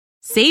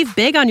Save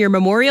big on your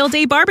Memorial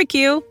Day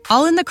barbecue,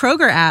 all in the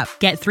Kroger app.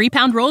 Get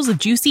 3-pound rolls of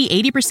juicy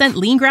 80%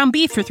 lean ground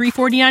beef for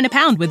 $3.49 a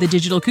pound with a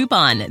digital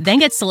coupon. Then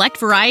get select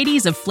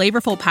varieties of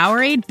flavorful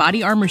Powerade,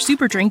 Body Armor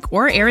Super Drink,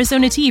 or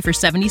Arizona tea for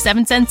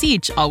 77 cents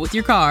each, all with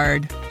your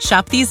card.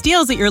 Shop these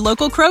deals at your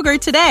local Kroger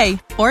today,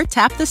 or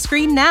tap the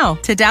screen now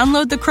to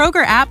download the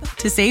Kroger app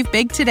to save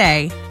big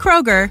today.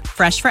 Kroger,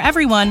 fresh for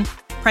everyone.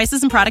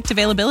 Prices and product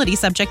availability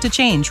subject to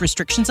change.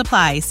 Restrictions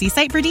apply. See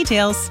site for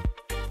details.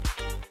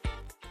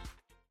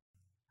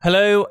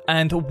 Hello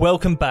and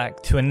welcome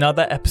back to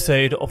another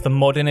episode of the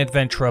Modern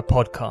Adventurer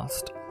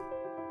podcast.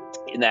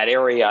 In that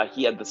area,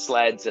 he had the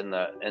sleds and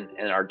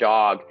our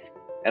dog,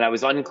 and I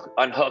was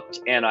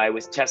unhooked and I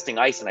was testing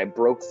ice, and I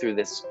broke through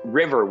this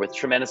river with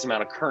tremendous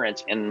amount of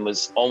current and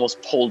was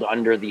almost pulled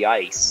under the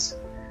ice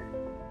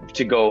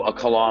to go a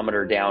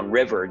kilometer down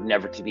river,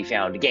 never to be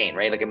found again,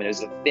 right? Like, I mean, it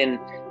was a thin,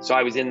 so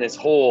I was in this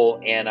hole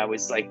and I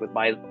was like with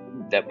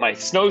my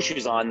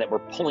snowshoes on that were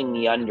pulling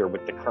me under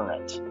with the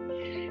current.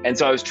 And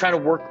so I was trying to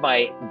work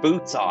my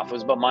boots off. It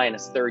was about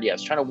 -30. I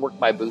was trying to work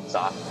my boots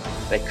off,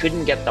 but I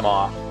couldn't get them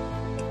off.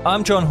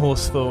 I'm John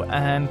Horsfall,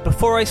 and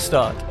before I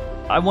start,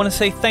 I want to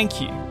say thank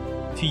you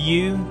to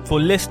you for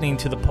listening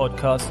to the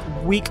podcast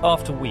week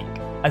after week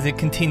as it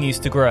continues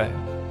to grow.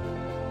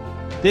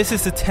 This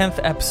is the 10th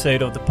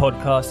episode of the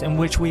podcast in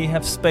which we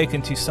have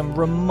spoken to some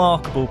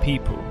remarkable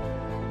people.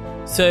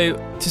 So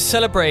to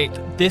celebrate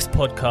this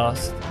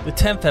podcast, the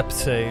 10th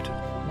episode,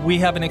 we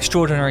have an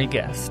extraordinary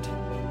guest.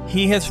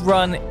 He has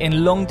run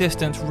in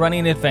long-distance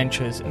running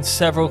adventures in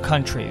several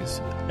countries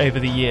over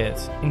the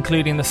years,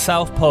 including the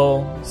South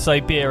Pole,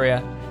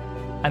 Siberia,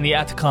 and the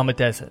Atacama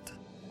Desert.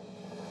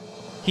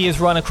 He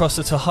has run across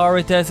the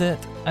Sahara Desert,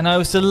 and I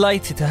was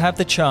delighted to have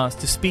the chance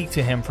to speak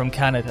to him from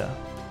Canada.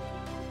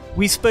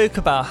 We spoke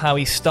about how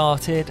he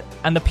started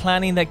and the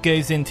planning that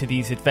goes into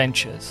these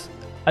adventures,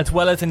 as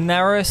well as a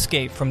narrow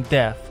escape from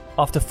death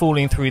after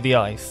falling through the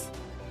ice.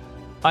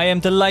 I am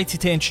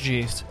delighted to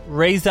introduce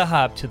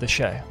Zahab to the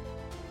show.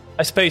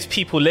 I suppose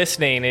people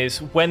listening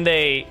is when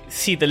they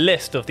see the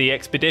list of the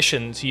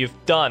expeditions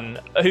you've done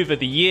over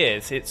the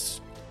years, it's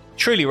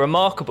truly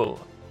remarkable.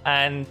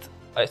 And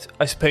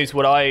I suppose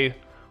what I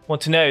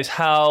want to know is,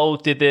 how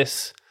did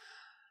this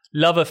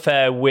love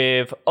affair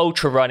with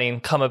ultra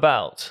running come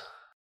about?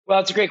 Well,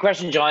 it's a great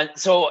question, John.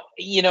 So,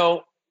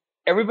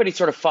 everybody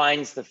sort of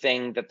finds the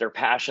thing that they're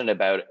passionate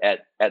about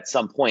at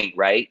some point,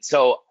 right?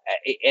 So,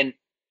 and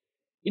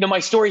my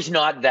story's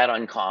not that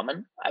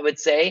uncommon, I would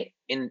say,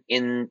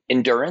 in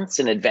endurance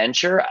and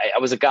adventure. I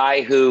was a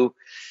guy who,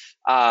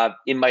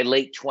 in my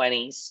late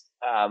 20s,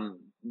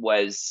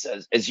 was,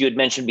 as you had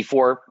mentioned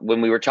before, when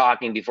we were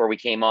talking before we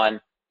came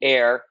on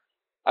air,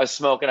 I was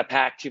smoking a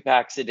pack, 2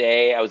 packs a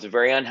day. I was a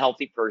very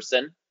unhealthy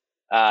person,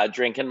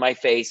 drinking my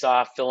face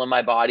off, filling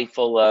my body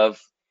full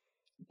of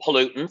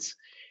pollutants.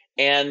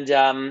 And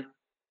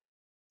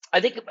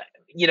I think,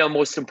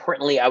 most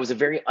importantly, I was a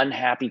very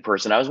unhappy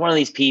person. I was one of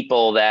these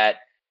people that,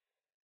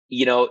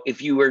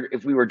 if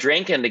we were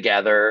drinking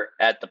together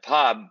at the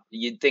pub,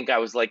 you'd think I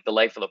was like the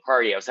life of the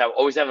party. I was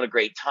always having a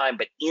great time,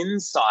 but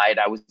inside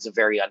I was a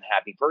very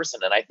unhappy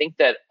person. And I think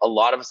that a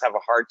lot of us have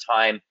a hard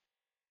time,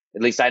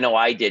 at least I know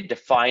I did,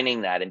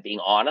 defining that and being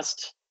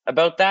honest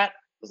about that,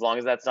 as long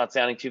as that's not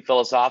sounding too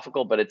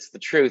philosophical, but it's the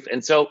truth.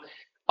 And so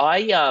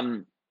I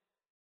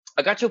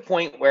got to a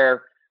point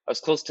where I was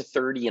close to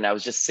 30 and I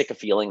was just sick of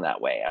feeling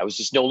that way. I was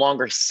just no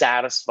longer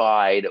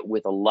satisfied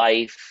with a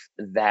life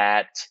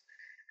that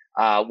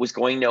was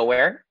going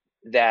nowhere,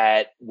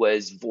 that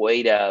was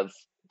void of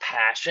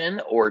passion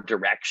or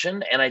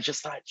direction. And I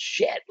just thought,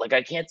 shit, like,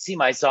 I can't see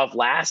myself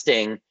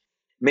lasting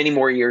many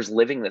more years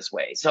living this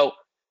way. So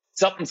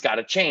something's got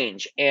to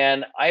change.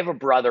 And I have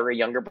a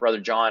younger brother,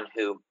 John,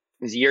 who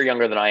is a year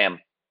younger than I am,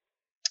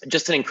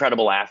 just an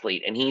incredible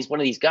athlete. And he's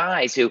one of these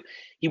guys who,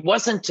 he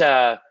wasn't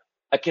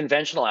a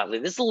conventional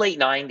athlete. This is the late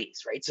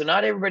 90s, right? So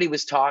not everybody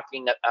was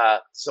talking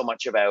so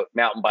much about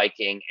mountain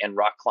biking and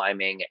rock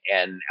climbing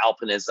and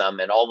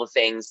alpinism and all the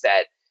things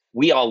that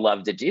we all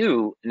love to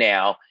do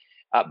now.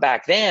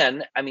 Back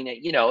then, I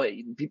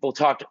mean, people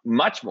talked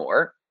much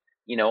more,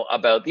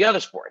 about the other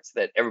sports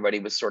that everybody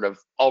was sort of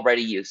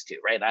already used to,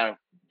 right?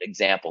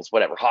 Examples,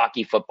 whatever,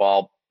 hockey,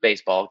 football,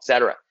 baseball,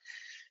 etc.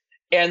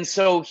 And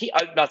so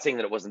I'm not saying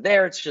that it wasn't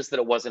there. It's just that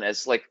it wasn't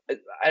as, like,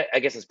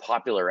 I guess, as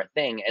popular a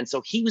thing. And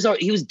so he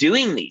was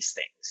doing these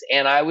things,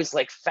 and I was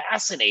like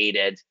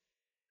fascinated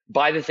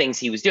by the things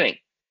he was doing.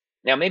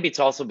 Now, maybe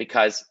it's also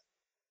because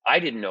I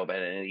didn't know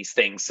about any of these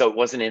things, so it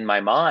wasn't in my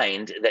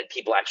mind that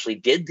people actually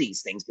did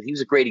these things. But he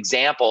was a great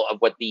example of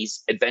what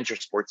these adventure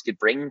sports could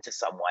bring to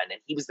someone.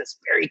 And he was this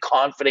very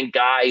confident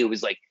guy who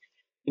was like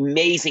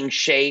amazing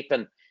shape.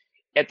 And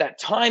at that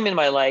time in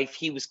my life,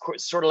 he was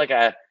sort of like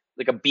a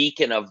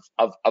beacon of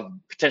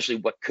potentially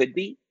what could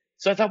be.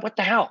 So I thought, what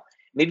the hell?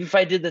 Maybe if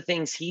I did the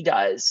things he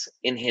does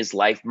in his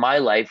life, my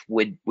life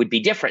would be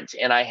different.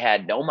 And I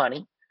had no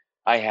money.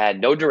 I had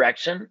no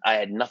direction. I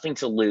had nothing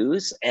to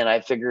lose. And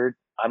I figured,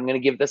 I'm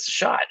going to give this a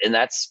shot. And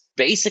that's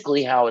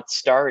basically how it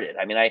started.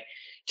 I mean, it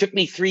took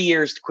me 3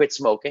 years to quit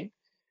smoking,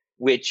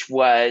 which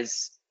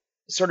was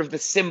sort of the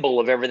symbol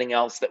of everything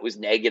else that was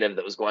negative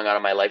that was going on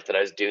in my life, that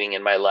I was doing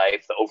in my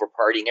life, the over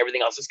partying,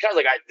 everything else. It's kind of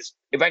like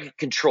if I could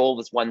control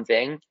this one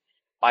thing,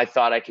 I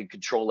thought I could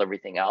control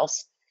everything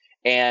else.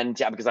 And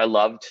because I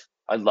loved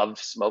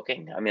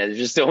smoking. I mean,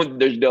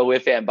 there's no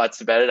ifs and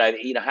buts about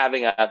it.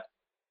 Having a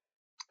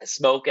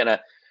smoke and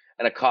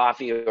a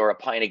coffee, or a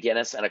pint of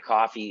Guinness and a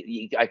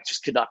coffee, I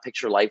just could not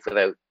picture life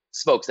without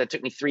smokes. That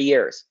took me 3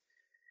 years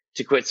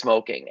to quit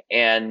smoking.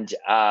 And,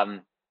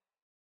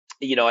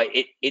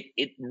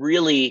 it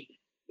really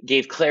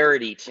gave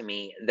clarity to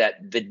me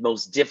that the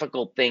most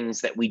difficult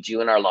things that we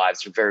do in our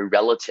lives are very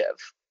relative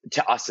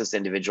to us as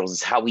individuals.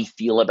 Is how we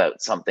feel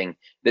about something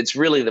that's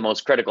really the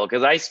most critical.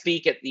 Because I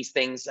speak at these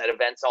things, at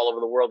events all over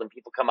the world, and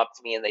people come up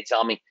to me and they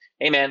tell me,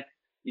 "Hey man,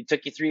 it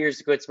took you 3 years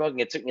to quit smoking.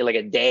 It took me like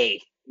a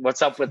day.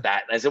 What's up with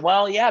that?" And I said,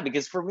 well, yeah,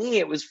 because for me,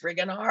 it was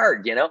friggin'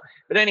 hard,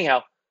 But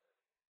anyhow,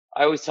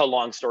 I always tell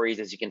long stories,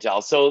 as you can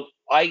tell. So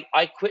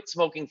I quit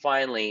smoking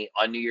finally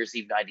on New Year's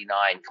Eve,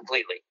 99,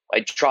 completely.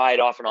 I tried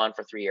off and on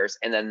for 3 years.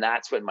 And then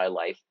that's when my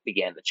life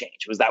began to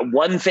change. It was that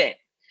one thing.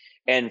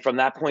 And from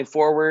that point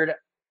forward,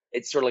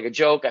 it's sort of like a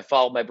joke. I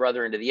followed my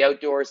brother into the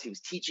outdoors. He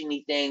was teaching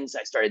me things.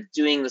 I started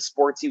doing the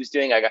sports he was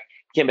doing.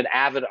 Became an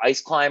avid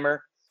ice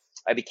climber.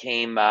 I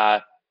became,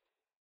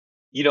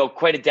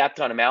 quite adept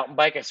on a mountain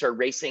bike. I started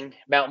racing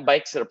mountain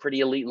bikes at a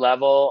pretty elite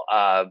level,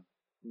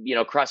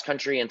 cross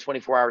country and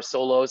 24-hour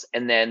solos.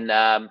 And then,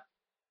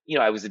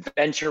 I was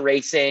adventure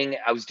racing.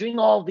 I was doing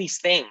all these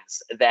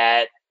things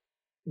that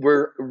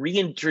were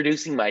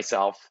reintroducing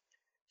myself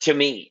to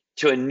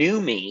a new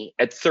me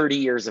at 30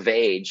 years of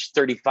age,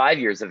 35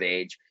 years of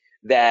age,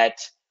 that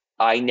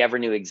I never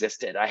knew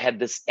existed. I had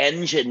this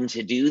engine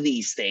to do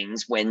these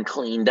things when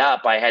cleaned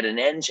up. I had an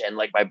engine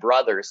like my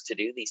brothers to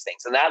do these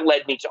things. And that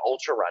led me to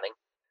ultra running.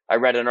 I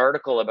read an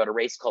article about a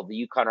race called the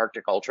Yukon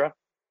Arctic Ultra,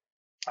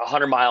 a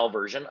 100-mile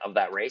version of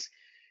that race.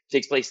 It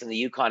takes place in the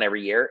Yukon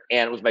every year.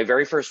 And it was my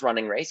very first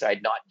running race. I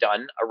had not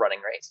done a running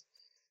race.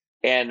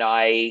 And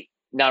I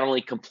not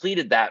only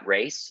completed that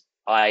race,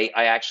 I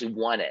actually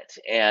won it.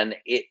 And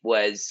it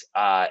was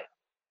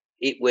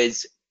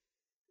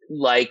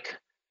like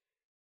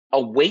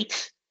a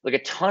weight, like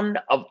a ton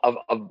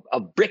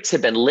of bricks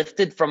had been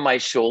lifted from my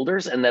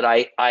shoulders, and that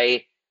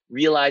I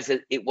realized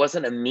that it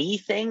wasn't a me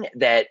thing,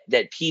 that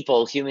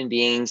people, human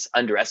beings,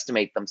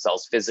 underestimate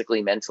themselves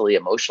physically, mentally,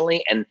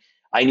 emotionally. And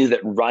I knew that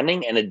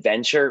running and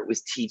adventure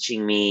was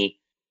teaching me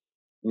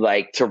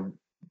like to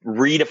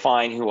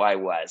redefine who I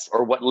was,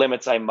 or what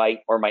limits I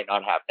might or might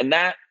not have. And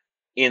that,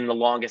 in the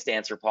longest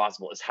answer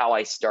possible, is how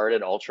I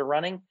started ultra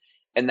running.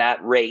 And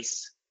that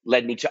race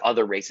led me to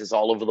other races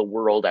all over the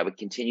world. I would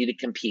continue to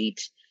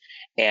compete,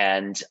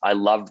 and I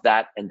loved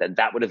that. And then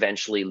that would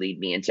eventually lead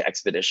me into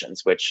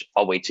expeditions, which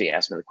I'll wait till you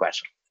ask me the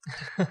question.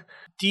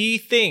 Do you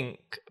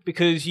think,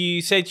 because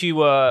you said you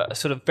were a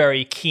sort of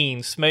very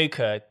keen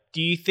smoker,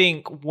 do you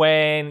think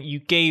when you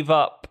gave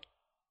up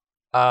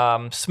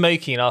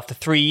smoking after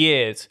 3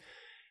 years,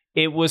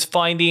 it was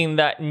finding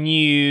that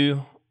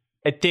new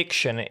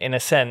addiction, in a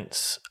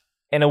sense,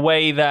 in a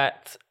way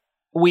that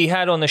we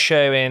had on the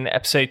show in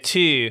episode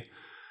 2,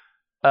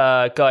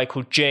 a guy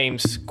called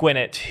James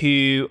Gwinnett,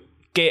 who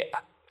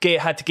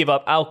had to give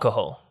up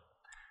alcohol.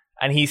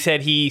 And he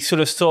said he sort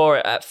of saw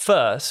it at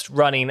first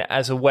running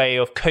as a way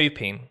of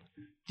coping.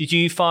 Did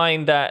you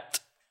find that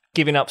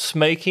giving up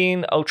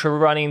smoking, ultra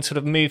running sort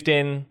of moved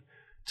in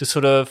to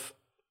sort of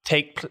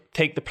take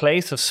the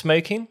place of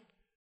smoking?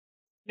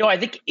 No, I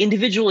think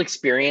individual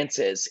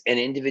experiences and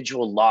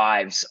individual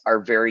lives are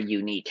very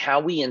unique. How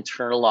we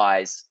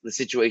internalize the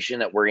situation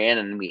that we're in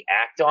and we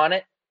act on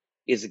it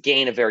is,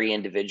 again, a very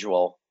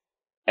individual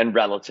and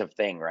relative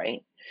thing,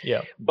 right?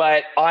 Yeah.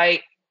 But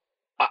I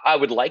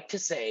would like to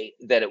say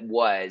that it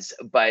was,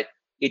 but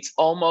it's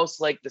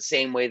almost like the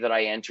same way that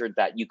I entered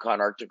that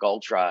Yukon Arctic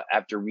Ultra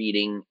after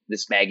reading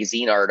this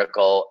magazine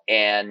article.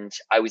 And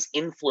I was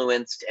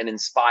influenced and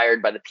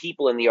inspired by the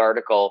people in the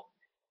article,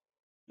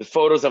 the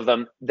photos of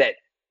them, that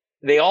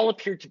they all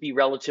appeared to be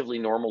relatively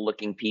normal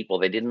looking people.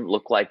 They didn't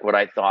look like what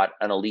I thought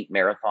an elite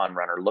marathon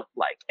runner looked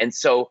like. And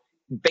so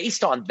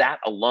based on that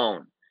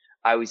alone,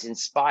 I was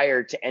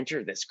inspired to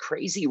enter this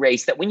crazy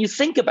race that, when you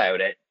think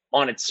about it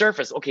on its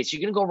surface, okay, so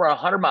you're going to go around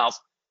 100 miles.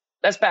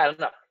 That's bad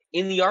enough.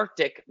 In the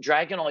Arctic,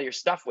 dragging all your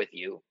stuff with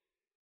you,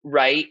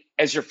 right,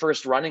 as your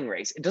first running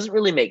race, it doesn't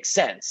really make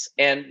sense.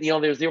 And,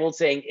 there's the old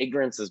saying,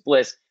 ignorance is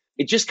bliss.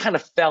 It just kind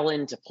of fell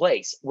into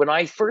place. When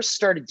I first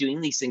started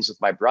doing these things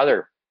with my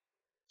brother,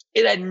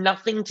 it had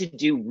nothing to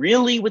do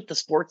really with the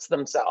sports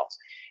themselves.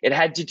 It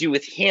had to do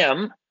with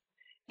him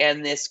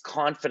and this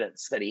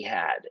confidence that he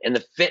had and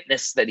the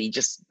fitness that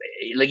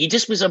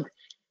it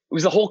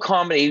was a whole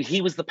comedy.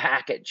 He was the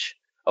package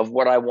of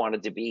what I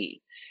wanted to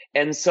be.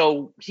 And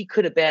so he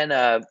could have been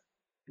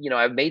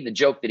I've made the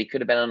joke that he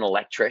could have been an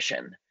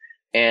electrician,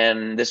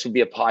 and this would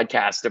be a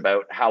podcast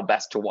about how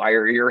best to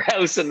wire your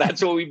house. And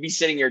that's what we'd be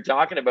sitting here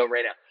talking about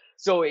right now.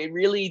 So it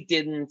really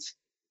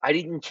I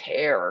didn't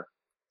care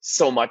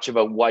so much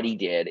about what he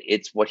did.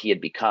 It's what he had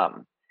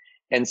become.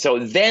 And so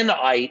then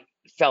I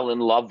fell in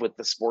love with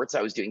the sports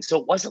I was doing. So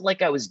it wasn't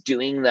like I was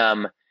doing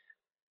them.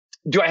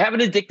 Do I have an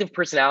addictive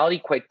personality?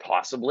 Quite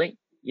possibly,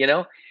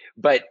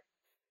 but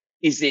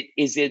is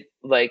it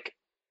like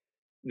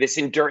this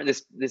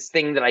endurance, this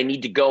thing that I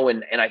need to go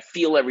and I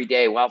feel every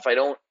day, well, if I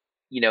don't,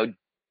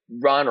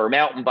 run or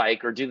mountain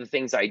bike or do the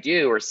things I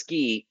do or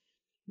ski,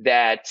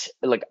 that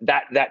like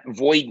that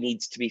void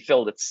needs to be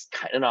filled. It's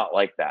kind of not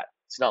like that.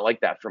 It's not like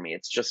that for me.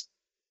 It just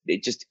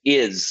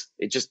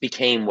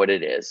became what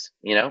it is,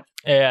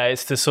 Yeah,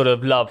 it's the sort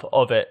of love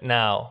of it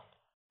now.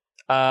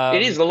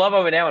 It is the love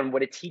of it now, and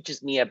what it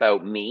teaches me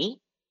about me.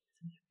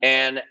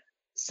 And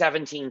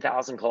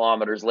 17,000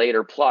 kilometers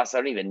later, plus, I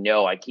don't even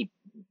know. I keep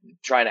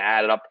trying to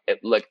add it up.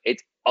 Look,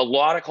 it's a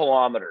lot of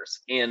kilometers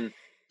in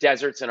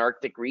deserts and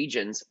Arctic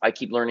regions. I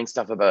keep learning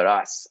stuff about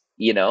us,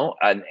 and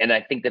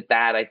I think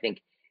that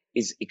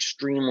is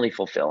extremely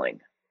fulfilling,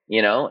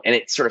 and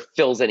it sort of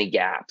fills any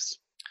gaps.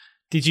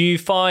 Did you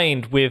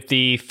find with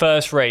the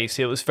first race,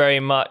 it was very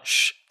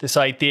much this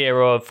idea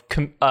of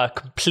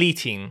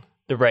completing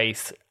the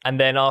race, and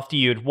then after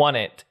you had won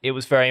it, it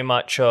was very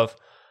much of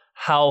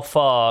how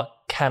far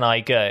can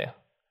I go?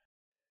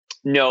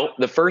 No,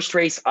 the first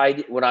race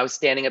when I was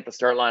standing at the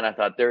start line, I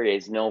thought there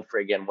is no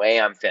friggin' way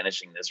I'm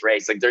finishing this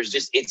race. Like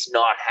it's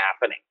not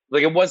happening.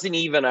 Like it wasn't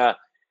even it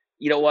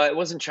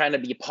wasn't trying to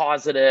be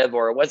positive,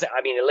 or it wasn't,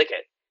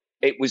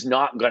 it was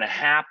not going to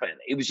happen.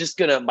 It was just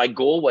my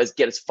goal was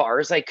get as far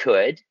as I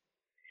could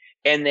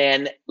and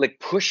then like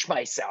push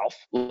myself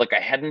like I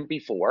hadn't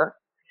before.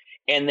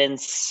 And then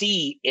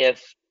see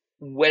if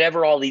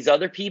whatever all these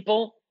other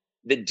people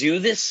that do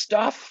this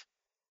stuff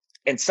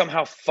and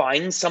somehow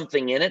find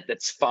something in it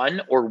that's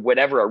fun or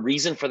whatever, a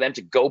reason for them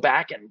to go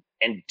back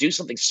and do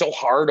something so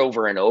hard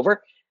over and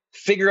over,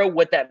 figure out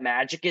what that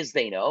magic is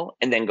they know,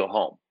 and then go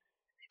home.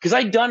 Because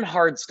I'd done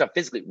hard stuff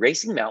physically.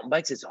 Racing mountain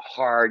bikes is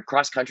hard.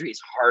 Cross country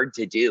is hard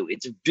to do.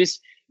 It's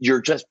just,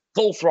 you're just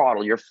full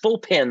throttle. You're full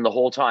pin the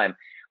whole time.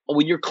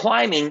 When you're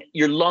climbing,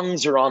 your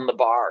lungs are on the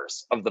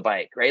bars of the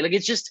bike, right? Like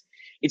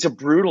it's a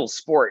brutal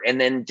sport. And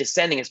then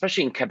descending,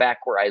 especially in Quebec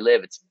where I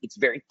live, it's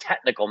very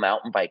technical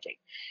mountain biking.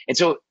 And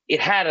so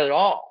it had it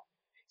all.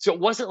 So it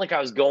wasn't like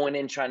I was going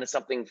in trying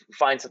to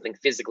find something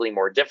physically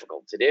more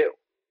difficult to do.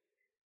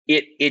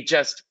 It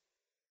just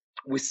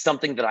was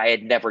something that I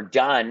had never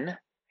done.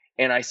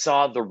 And I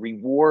saw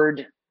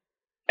the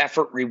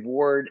effort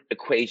reward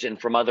equation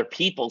from other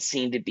people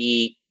seemed to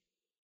be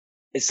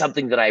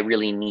something that I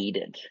really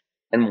needed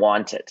and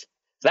wanted.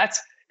 So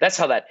that's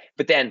how that,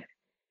 but then,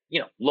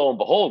 lo and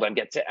behold, I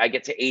get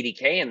to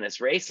 80K in this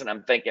race, and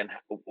I'm thinking,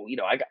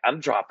 I'm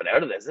dropping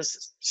out of this. This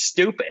is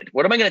stupid.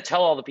 What am I going to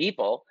tell all the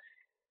people,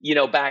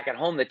 back at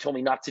home that told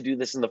me not to do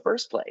this in the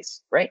first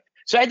place, right?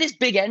 So I had this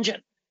big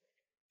engine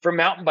for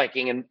mountain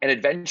biking and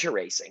adventure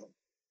racing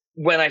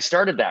when I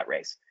started that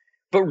race.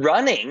 But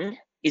running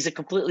is a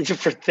completely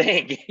different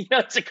thing.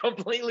 It's a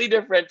completely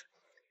different,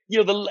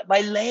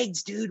 my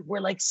legs, dude,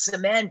 were like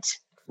cement,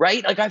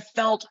 right? Like I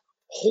felt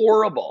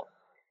horrible,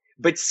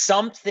 but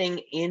something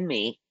in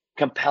me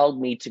compelled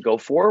me to go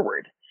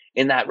forward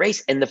in that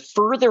race. And the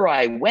further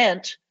I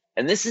went,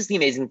 and this is the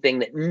amazing thing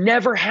that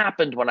never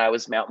happened when I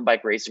was mountain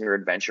bike racing or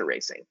adventure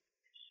racing.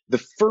 The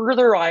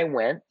further I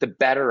went, the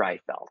better I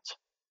felt.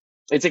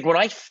 It's like when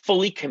I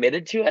fully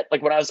committed to it,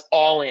 like when I was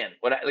all in,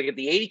 when I like at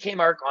the 80K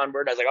mark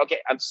onward, I was like, okay,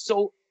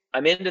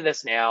 I'm into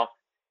this now.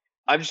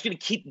 I'm just going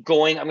to keep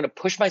going. I'm going to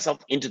push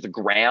myself into the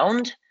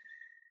ground,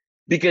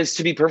 because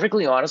to be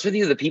perfectly honest with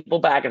you, the people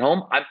back at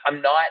home,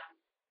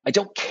 I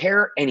don't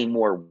care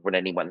anymore what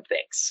anyone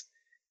thinks.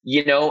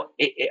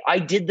 I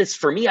did this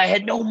for me. I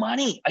had no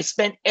money. I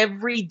spent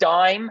every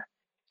dime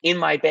in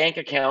my bank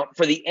account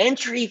for the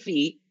entry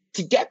fee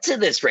to get to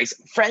this race.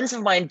 Friends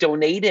of mine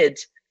donated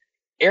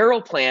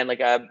Aeroplan,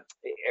 like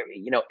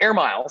air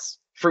miles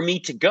for me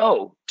to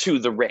go to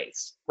the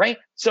race, right?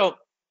 So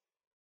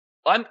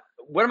what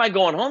am I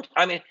going home?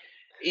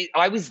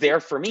 I was there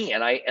for me,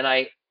 and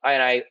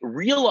I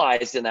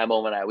realized in that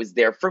moment I was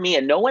there for me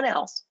and no one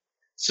else.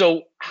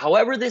 So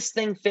however this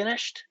thing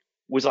finished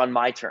was on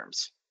my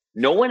terms.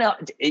 No one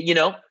else,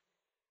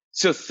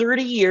 So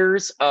 30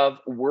 years of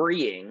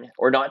worrying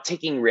or not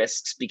taking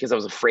risks because I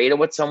was afraid of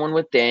what someone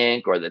would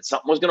think, or that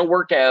something was going to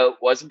work out,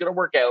 wasn't going to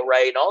work out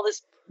right, and all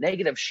this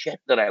negative shit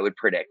that I would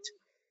predict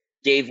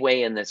gave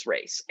way in this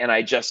race. And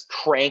I just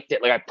cranked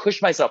it. Like I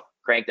pushed myself,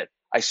 cranked it.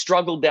 I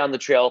struggled down the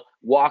trail,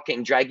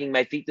 walking, dragging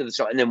my feet to the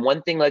trail. And then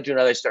one thing led to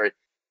another. I started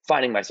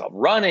finding myself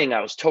running.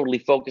 I was totally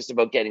focused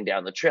about getting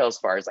down the trail as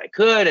far as I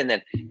could. And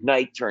then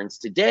night turns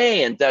to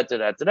day, and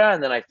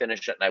and then I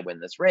finish it and I win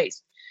this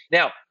race.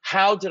 Now,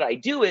 how did I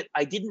do it?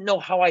 I didn't know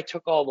how I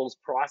took all those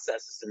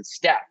processes and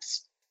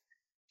steps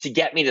to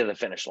get me to the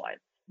finish line.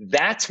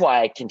 That's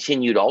why I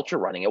continued ultra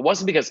running. It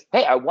wasn't because,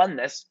 hey, I won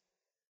this.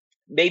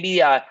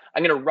 Maybe I'm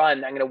going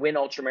to win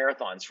ultra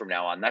marathons from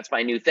now on. That's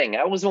my new thing.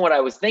 That wasn't what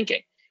I was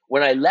thinking.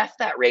 When I left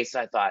that race,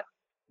 I thought,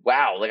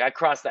 wow, like I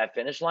crossed that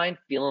finish line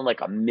feeling like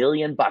 $1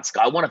 million.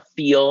 I want to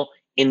feel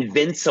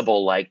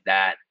invincible like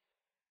that,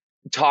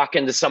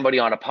 talking to somebody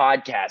on a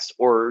podcast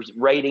or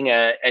writing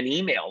an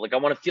email. Like I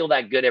want to feel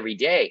that good every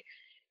day.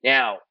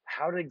 Now,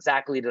 how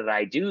exactly did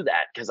I do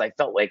that? Because I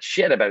felt like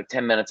shit about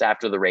 10 minutes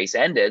after the race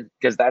ended,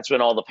 because that's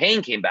when all the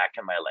pain came back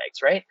in my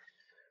legs, right?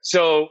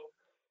 So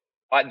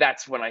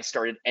that's when I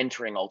started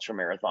entering ultra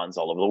marathons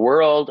all over the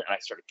world, and I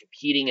started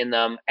competing in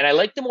them. And I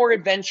like the more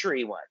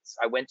adventure-y ones.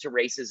 I went to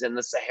races in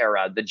the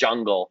Sahara, the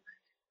jungle,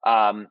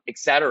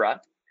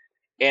 etc.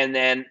 And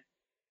then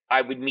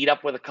I would meet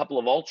up with a couple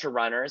of ultra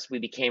runners. We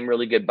became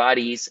really good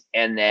buddies,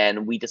 and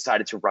then we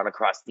decided to run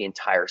across the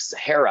entire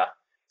Sahara,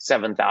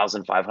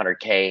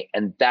 7,500K.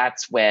 And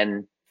that's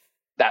when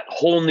that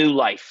whole new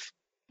life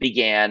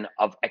began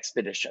of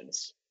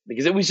expeditions,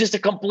 because it was just a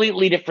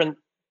completely different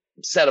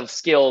set of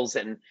skills,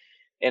 and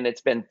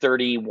it's been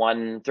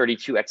 31,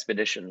 32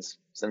 expeditions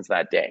since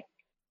that day.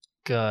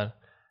 God.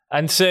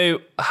 And so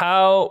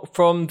how,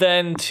 from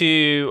then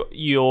to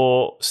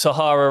your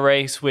Sahara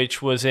race,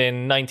 which was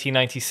in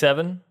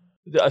 1997?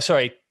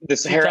 Sorry. The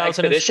Sahara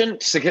expedition?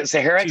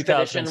 Sahara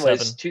expedition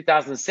was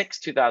 2006,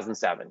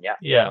 2007. Yeah.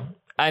 Yeah.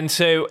 And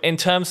so in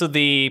terms of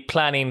the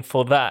planning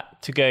for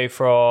that, to go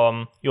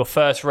from your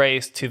first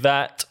race to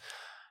that,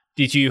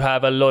 did you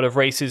have a lot of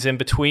races in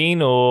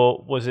between,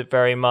 or was it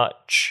very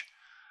much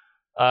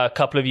a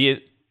couple of years?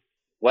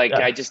 Like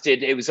I just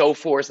did, it was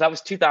 04. So that was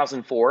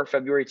 2004.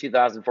 February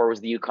 2004 was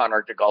the Yukon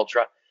Arctic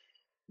Ultra.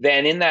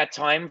 Then in that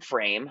time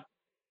frame,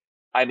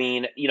 I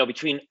mean,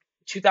 between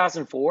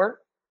 2004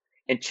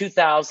 and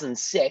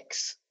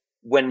 2006,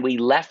 when we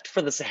left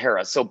for the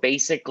Sahara. So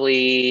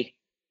basically,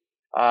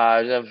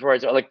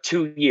 like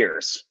 2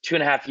 years,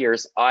 2.5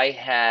 years, I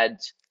had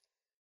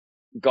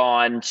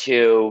gone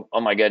to, oh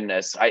my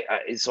goodness.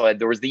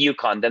 There was the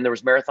Yukon, then there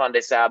was Marathon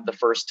des Sables the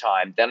first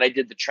time. Then I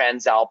did the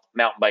Transalp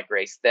mountain bike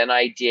race. Then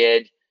I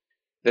did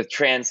the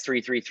Trans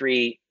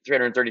 333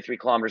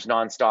 kilometers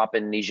nonstop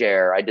in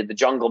Niger. I did the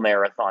Jungle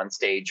Marathon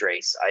stage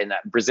race in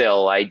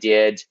Brazil. I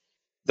did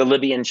the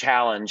Libyan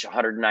Challenge,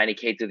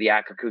 190K through the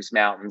Akakus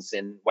Mountains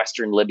in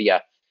Western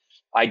Libya.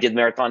 I did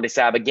Marathon des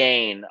Sables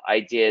again.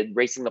 I did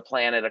Racing the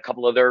Planet, a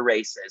couple of their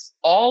races.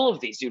 All of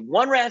these, dude,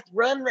 one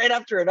run right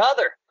after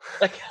another.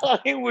 Like,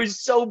 I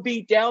was so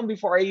beat down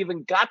before I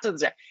even got to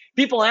the.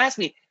 People ask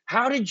me,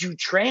 how did you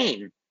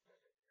train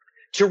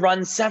to run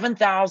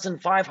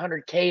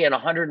 7,500K in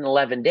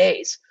 111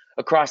 days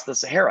across the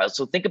Sahara?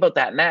 So think about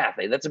that math.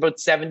 That's about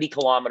 70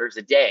 kilometers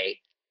a day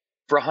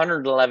for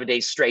 111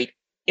 days straight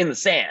in the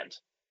sand,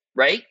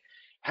 right?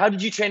 How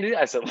did you train to do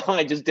that? I said, well,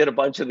 I just did a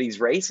bunch of these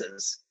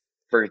races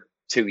for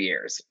 2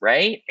 years,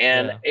 right?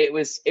 And it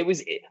was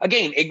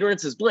again,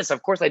 ignorance is bliss.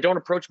 Of course, I don't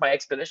approach my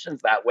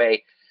expeditions that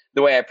way,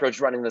 the way I approached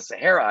running the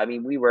Sahara. I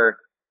mean, we were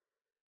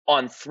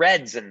on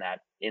threads in that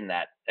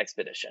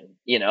expedition,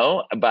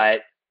 but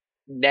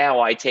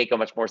now I take a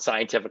much more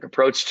scientific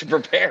approach to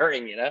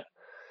preparing,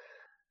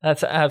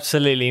 That's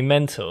absolutely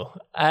mental.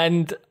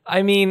 And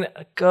I mean,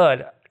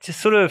 God,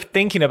 just sort of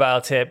thinking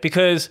about it,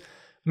 because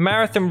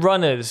marathon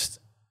runners,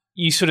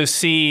 you sort of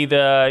see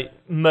the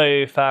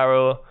Mo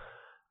Farah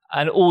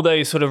and all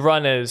those sort of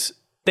runners,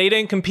 they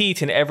don't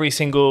compete in every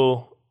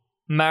single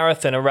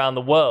marathon around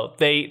the world.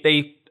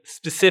 They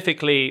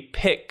specifically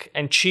pick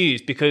and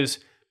choose, because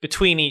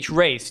between each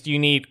race, you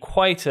need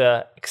quite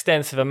an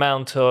extensive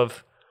amount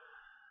of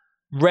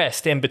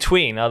rest in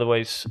between.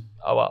 Otherwise,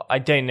 I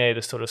don't know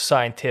the sort of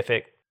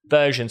scientific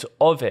versions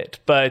of it,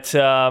 but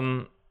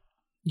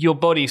your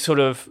body sort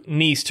of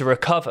needs to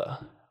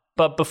recover.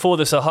 But before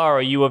the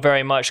Sahara, you were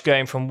very much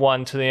going from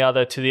one to the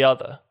other to the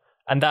other.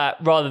 And that,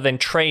 rather than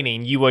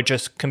training, you were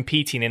just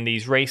competing in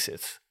these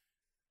races.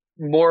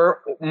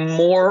 More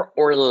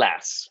or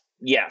less.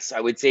 Yes, I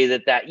would say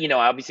that,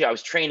 obviously I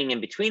was training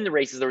in between the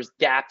races. There was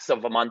gaps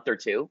of a month or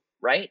two,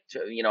 right? So,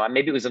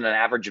 maybe it was an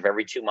average of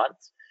every 2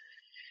 months.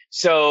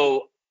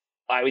 So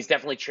I was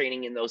definitely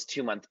training in those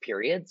 2-month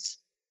periods.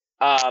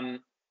 I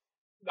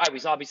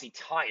was obviously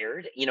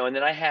tired, and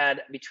then I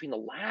had, between the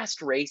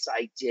last race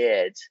I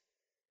did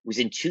was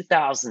in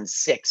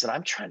 2006. And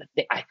I'm trying to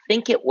think, I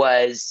think it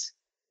was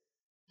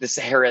the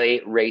Sahara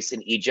race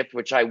in Egypt,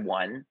 which I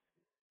won.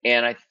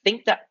 And I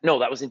think that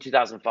was in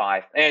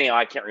 2005. Anyhow,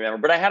 I can't remember,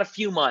 but I had a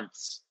few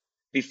months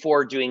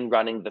before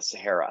running the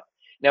Sahara.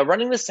 Now,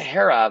 running the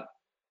Sahara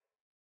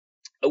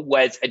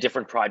was a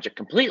different project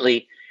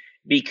completely,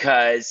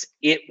 because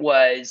it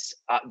was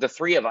the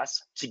three of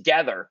us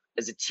together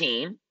as a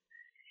team.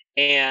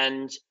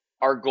 And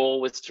our goal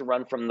was to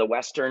run from the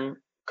western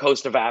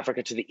coast of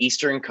Africa to the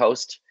eastern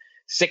coast,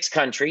 6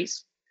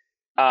 countries.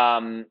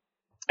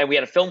 And we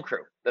had a film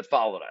crew that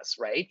followed us,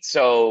 right?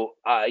 So,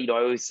 I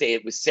always say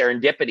it was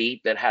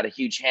serendipity that had a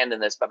huge hand in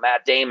this, but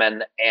Matt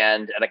Damon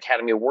and an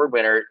Academy Award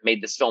winner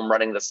made this film,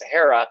 Running the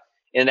Sahara,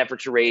 in an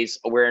effort to raise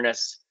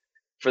awareness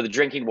for the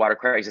drinking water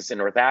crisis in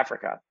North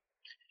Africa,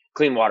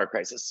 clean water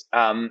crisis.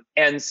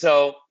 And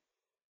so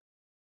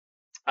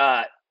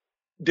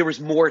there was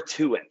more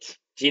to it.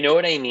 Do you know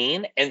what I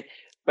mean?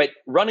 But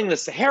Running the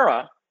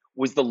Sahara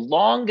was the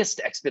longest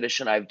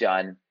expedition I've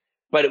done,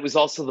 but it was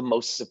also the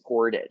most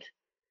supported.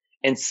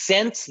 And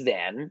since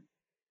then,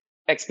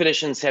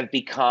 expeditions have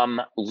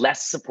become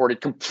less supported,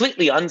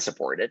 completely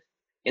unsupported,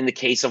 in the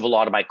case of a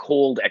lot of my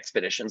cold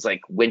expeditions, like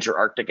winter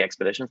Arctic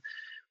expeditions.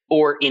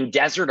 or in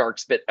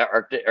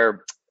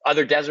or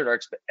other desert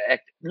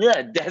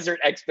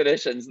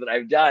expeditions that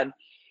I've done.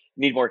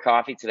 Need more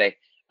coffee today.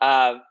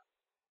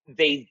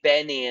 They've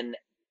been in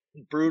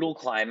brutal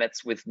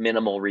climates with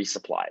minimal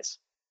resupplies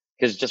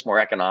because it's just more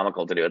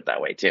economical to do it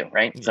that way too,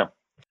 right? Yeah. So,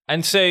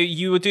 and so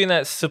you were doing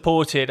that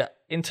supported.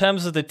 In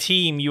terms of the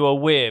team you were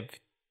with,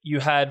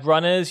 you had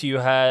runners, you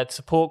had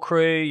support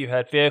crew, you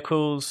had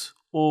vehicles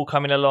all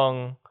coming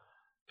along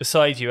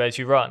beside you as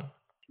you run.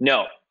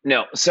 No.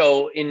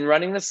 So in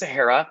running the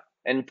Sahara,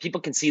 and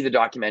people can see the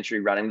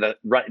documentary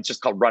it's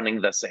just called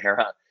Running the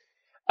Sahara.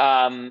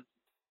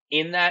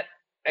 In that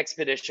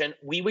expedition,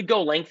 we would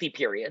go lengthy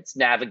periods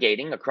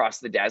navigating across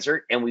the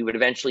desert, and we would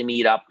eventually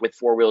meet up with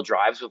 4-wheel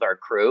drives with our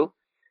crew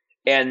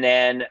and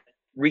then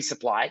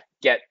resupply,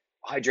 get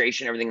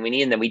hydration, everything we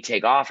need, and then we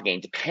take off again,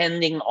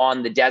 depending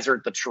on the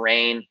desert, the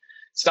terrain.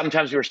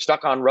 Sometimes we were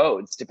stuck on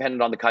roads,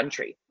 depending on the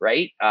country,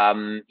 right?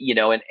 And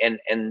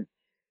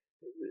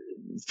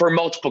for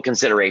multiple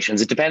considerations,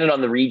 it depended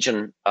on the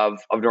region of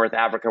North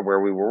Africa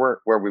where we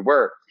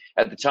were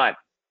at the time.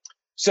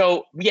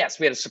 So yes,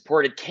 we had a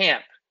supported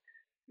camp.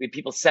 We had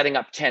people setting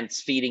up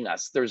tents, feeding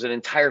us. There was an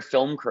entire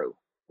film crew,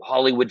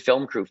 Hollywood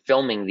film crew,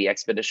 filming the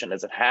expedition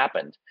as it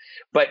happened.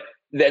 But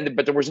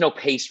there was no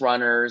pace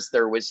runners.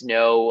 There was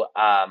no,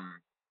 I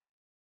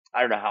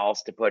don't know how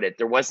else to put it.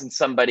 There wasn't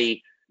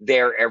somebody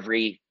there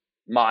every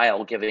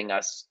mile giving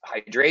us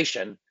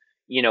hydration.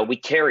 We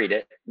carried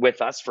it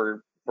with us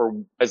for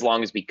as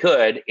long as we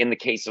could in the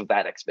case of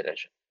that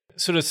expedition.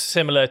 Sort of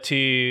similar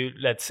to,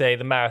 let's say,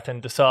 the Marathon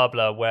des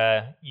Sables,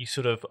 where you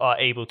sort of are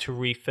able to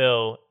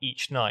refill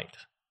each night,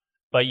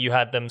 but you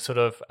had them sort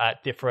of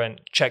at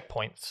different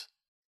checkpoints.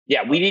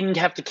 Yeah, we didn't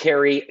have to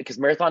carry, because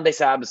Marathon des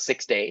Sables is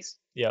 6 days.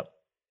 Yep.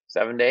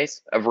 7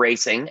 days of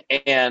racing.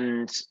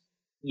 And,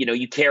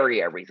 you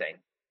carry everything.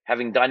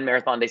 Having done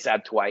Marathon des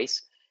Sables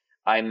twice,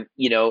 I'm,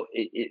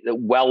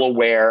 well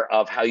aware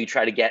of how you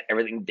try to get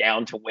everything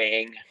down to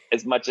weighing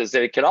as much as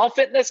it can all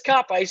fit in this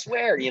cup, I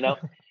swear,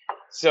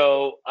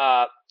 So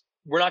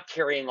we're not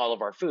carrying all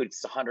of our food.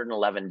 It's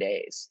 111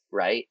 days,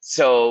 right?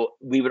 So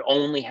we would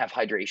only have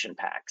hydration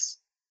packs.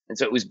 And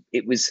so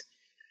it was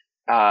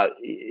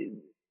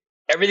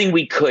everything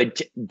we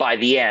could by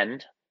the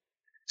end.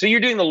 So you're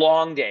doing the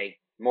long day,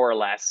 more or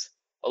less,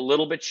 a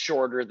little bit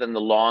shorter than the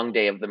long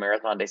day of the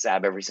Marathon des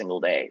Sables every single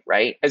day,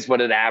 right? Is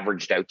what it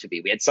averaged out to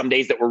be. We had some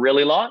days that were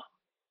really long,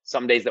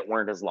 some days that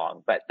weren't as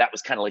long, but that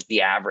was kind of like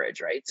the average,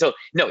 right? So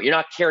no, you're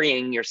not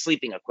carrying your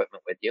sleeping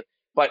equipment with you.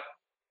 But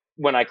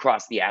when I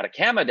crossed the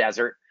Atacama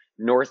Desert,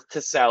 north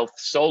to south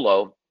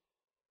solo,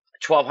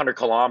 1,200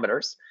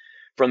 kilometers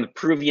from the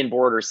Peruvian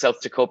border south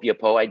to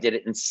Copiapó, I did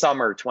it in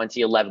summer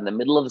 2011, the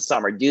middle of the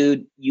summer.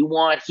 Dude, you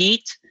want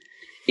heat?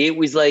 It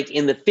was like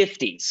in the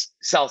 50s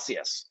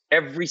Celsius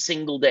every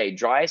single day,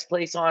 driest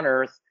place on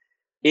earth.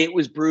 It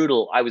was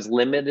brutal. I was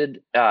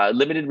limited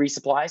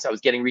resupplies. I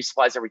was getting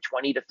resupplies every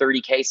 20 to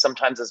 30K,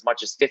 sometimes as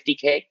much as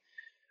 50K.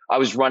 I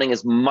was running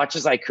as much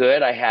as I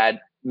could. I had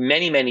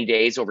many, many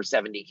days over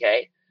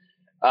 70K.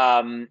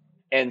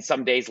 And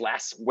some days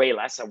less, way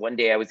less. One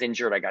day I was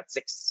injured. I got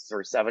 6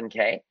 or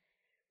 7K.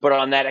 But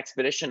on that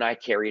expedition, I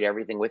carried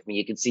everything with me.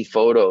 You can see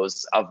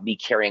photos of me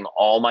carrying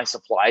all my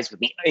supplies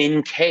with me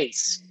in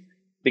case,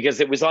 because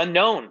it was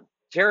unknown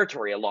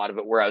territory, a lot of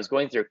it where I was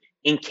going through,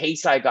 in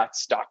case I got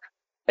stuck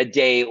a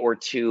day or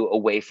two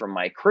away from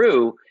my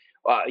crew,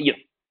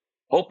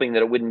 hoping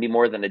that it wouldn't be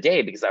more than a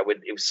day, because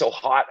it was so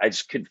hot. I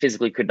just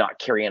physically could not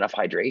carry enough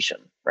hydration.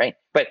 Right.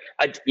 But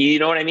you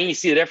know what I mean? You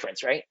see the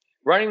difference, right?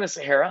 Running the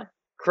Sahara,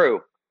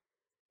 crew.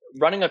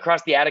 Running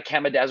across the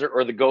Atacama Desert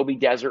or the Gobi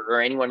Desert or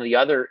any one of the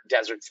other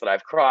deserts that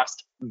I've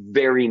crossed,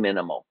 very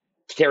minimal.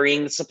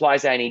 Carrying the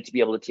supplies I need to be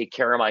able to take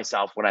care of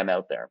myself when I'm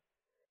out there.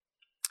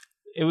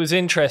 It was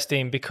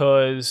interesting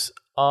because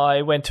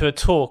I went to a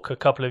talk a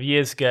couple of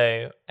years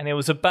ago, and it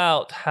was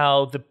about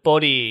how the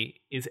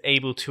body is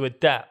able to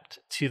adapt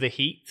to the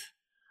heat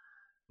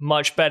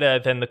much better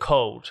than the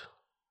cold.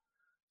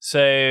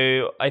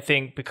 So I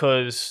think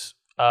because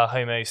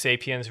Homo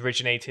sapiens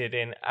originated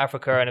in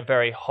Africa in a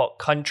very hot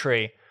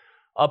country,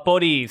 our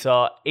bodies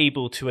are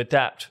able to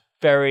adapt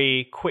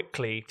very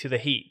quickly to the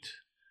heat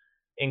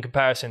in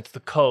comparison to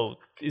the cold.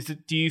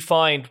 Do you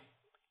find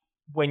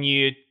when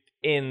you're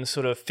in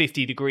sort of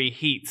 50-degree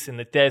heats in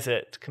the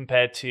desert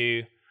compared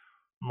to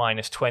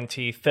minus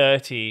 20,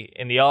 30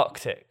 in the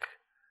Arctic,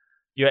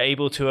 you're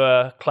able to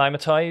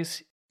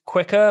acclimatize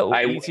quicker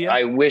or easier?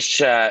 I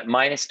wish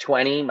minus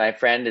 20, my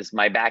friend, is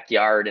my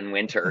backyard in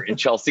winter in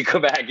Chelsea,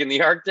 Quebec, in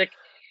the Arctic.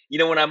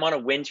 When I'm on a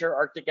winter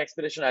Arctic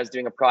expedition, I was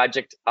doing a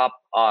project up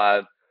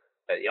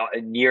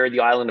near the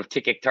island of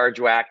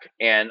Tikik-Tarjuak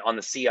and on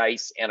the sea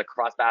ice and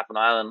across Baffin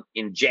Island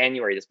in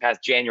this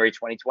past January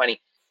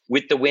 2020.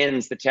 With the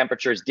winds, the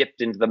temperatures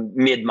dipped into the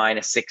mid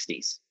minus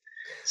 60s.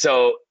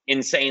 So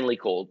insanely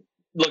cold.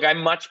 Look, I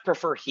much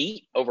prefer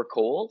heat over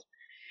cold,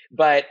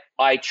 but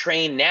I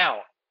train now.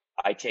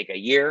 I take a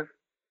year,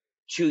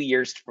 2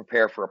 years to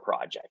prepare for a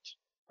project,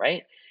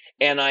 right?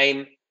 And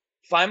I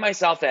find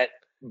myself at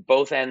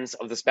both ends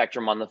of the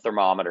spectrum on the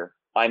thermometer.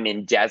 I'm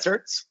in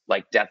deserts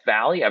like Death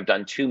Valley. I've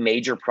done 2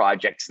 major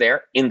projects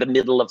there in the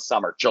middle of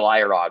summer, July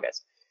or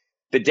August.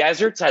 The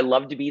deserts, I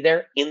love to be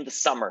there in the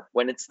summer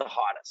when it's the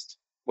hottest,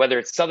 whether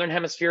it's Southern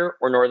Hemisphere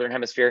or Northern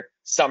Hemisphere,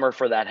 summer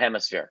for that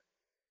hemisphere.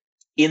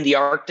 In the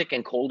Arctic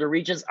and colder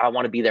regions, I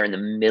want to be there in the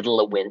middle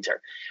of winter.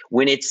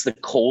 When it's the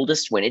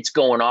coldest, when it's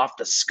going off,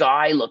 the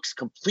sky looks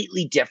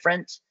completely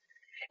different.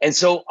 And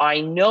so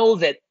I know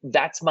that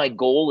that's my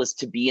goal, is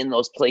to be in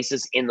those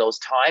places in those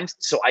times.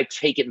 So I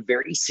take it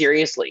very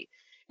seriously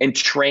and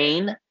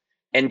train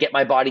and get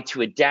my body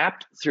to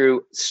adapt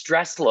through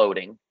stress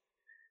loading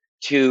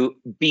to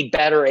be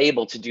better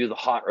able to do the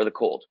hot or the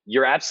cold.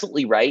 You're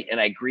absolutely right.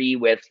 And I agree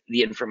with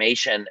the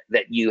information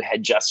that you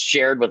had just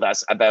shared with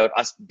us about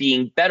us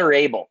being better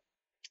able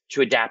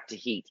to adapt to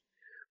heat.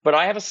 But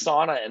I have a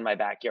sauna in my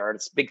backyard.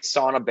 It's a big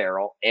sauna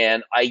barrel,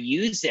 and I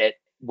use it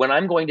when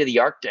I'm going to the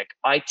Arctic.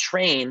 I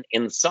train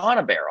in the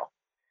sauna barrel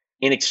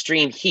in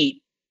extreme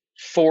heat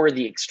for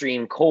the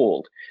extreme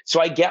cold.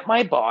 So I get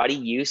my body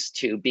used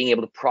to being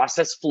able to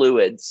process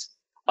fluids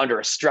under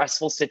a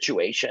stressful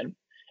situation,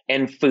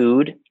 and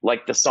food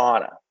like the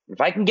sauna. If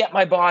I can get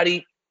my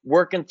body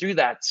working through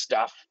that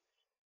stuff,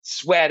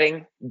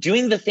 sweating,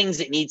 doing the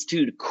things it needs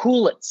to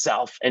cool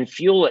itself and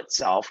fuel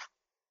itself,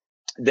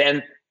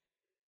 then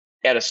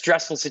at a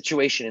stressful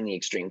situation in the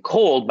extreme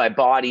cold, my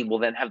body will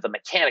then have the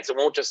mechanics. It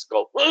won't just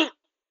go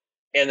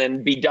and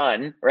then be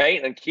done,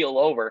 right? And keel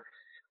over.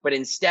 But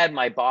instead,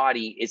 my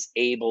body is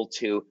able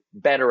to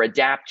better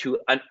adapt to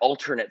an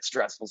alternate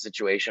stressful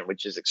situation,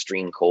 which is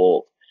extreme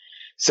cold.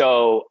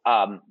 So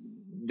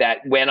that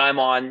when I'm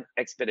on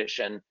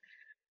expedition,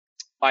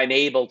 I'm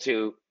able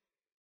to,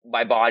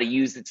 my body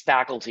use its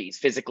faculties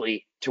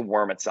physically to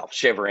warm itself,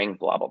 shivering,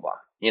 blah, blah, blah,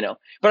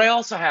 But I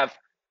also have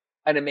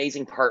an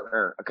amazing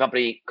partner, a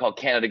company called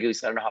Canada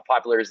Goose. I don't know how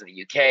popular it is in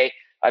the UK.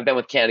 I've been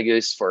with Canada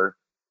Goose for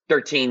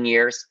 13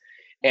 years,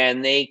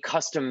 and they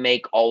custom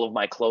make all of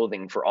my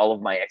clothing for all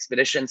of my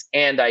expeditions.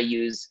 And I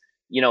use,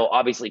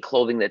 obviously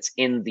clothing that's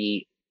in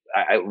the,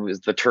 it was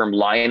the term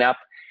lineup.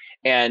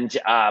 And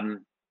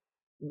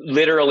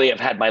literally I've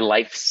had my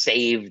life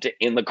saved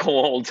in the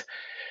cold,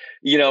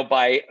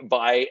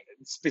 by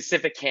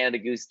specific Canada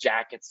Goose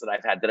jackets that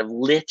I've had that have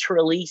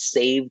literally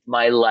saved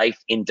my life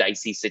in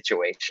dicey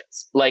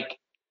situations. Like,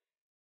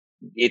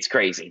 it's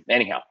crazy.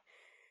 Anyhow.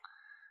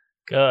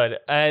 Good.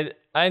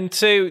 And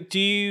so do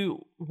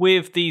you,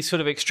 with these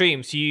sort of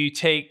extremes, do you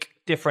take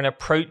different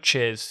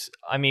approaches?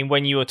 I mean,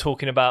 when you were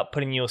talking about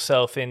putting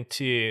yourself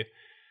into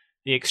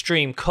the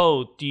extreme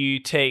cold, do you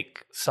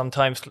take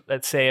sometimes,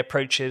 let's say,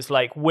 approaches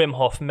like Wim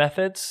Hof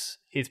methods,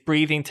 his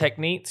breathing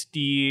techniques? Do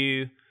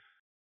you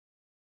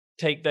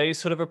take those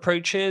sort of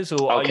approaches,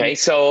 or okay?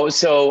 So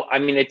I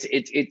mean,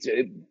 it's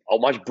a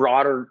much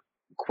broader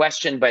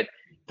question, but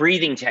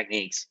breathing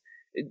techniques.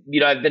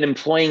 I've been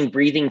employing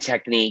breathing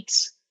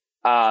techniques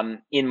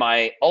in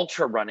my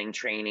ultra running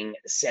training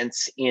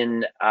since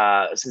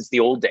the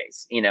old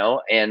days,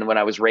 and when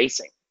I was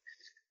racing,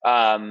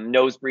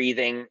 nose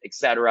breathing,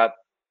 etc.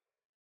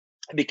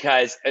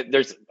 Because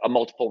there's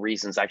multiple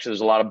reasons. Actually,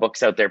 there's a lot of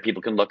books out there.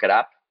 People can look it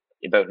up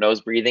about nose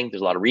breathing.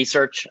 There's a lot of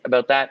research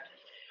about that.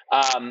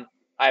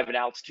 I have an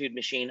altitude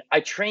machine.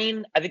 I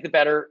train. I think the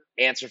better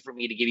answer for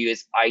me to give you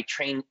is I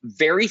train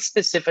very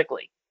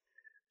specifically,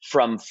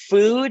 from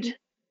food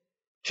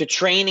to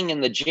training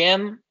in the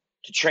gym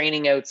to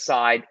training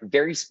outside,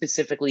 very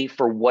specifically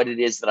for what it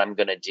is that I'm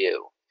going to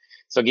do.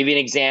 So I'll give you an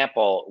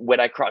example. When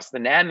I crossed the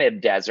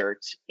Namib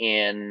Desert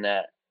in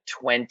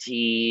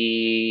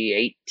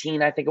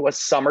 2018, I think it was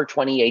summer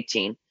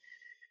 2018.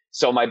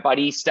 So my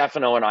buddy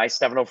Stefano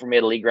from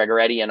Italy,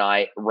 Gregoretti, and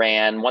I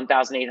ran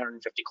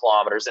 1,850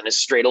 kilometers in as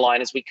straight a line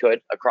as we could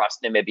across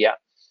Namibia.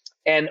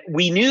 And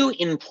we knew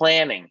in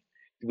planning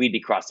we'd be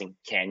crossing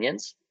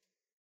canyons,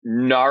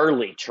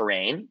 gnarly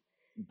terrain,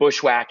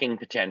 bushwhacking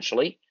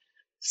potentially,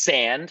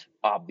 sand,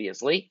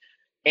 obviously,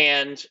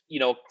 and,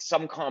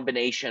 some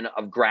combination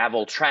of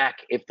gravel track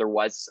if there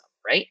was some,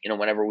 right?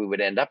 Whenever we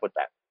would end up with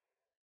that.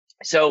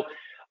 So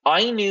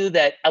I knew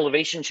that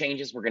elevation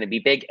changes were going to be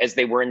big, as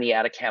they were in the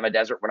Atacama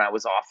Desert when I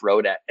was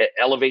off-road.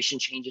 Elevation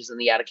changes in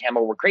the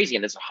Atacama were crazy,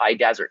 and it's a high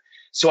desert.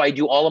 So I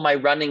do all of my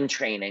running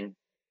training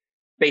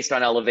based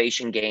on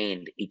elevation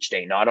gained each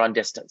day, not on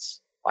distance.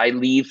 I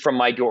leave from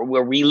my door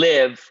where we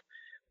live.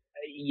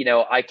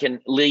 I can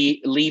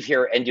leave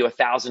here and do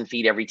 1,000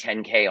 feet every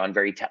 10K on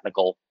very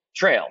technical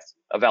trails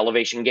of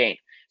elevation gain.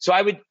 So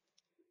I would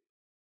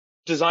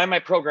design my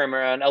program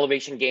around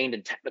elevation gained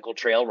and technical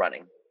trail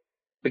running.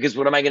 Because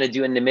what am I going to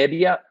do in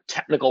Namibia?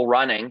 Technical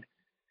running.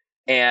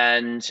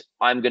 And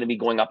I'm going to be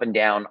going up and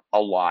down a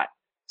lot.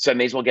 So I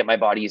may as well get my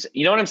body used.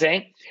 You know what I'm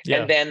saying? Yeah.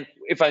 And then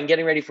if I'm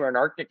getting ready for an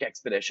Arctic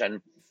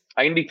expedition,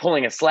 I'm going to be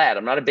pulling a sled.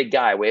 I'm not a big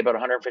guy. I weigh about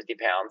 150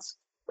 pounds,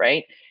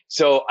 right?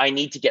 So I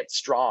need to get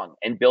strong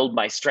and build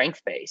my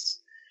strength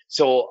base.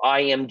 So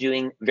I am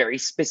doing very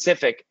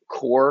specific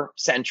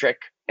core-centric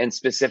and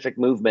specific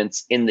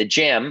movements in the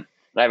gym.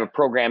 I have a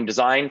program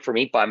designed for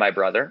me by my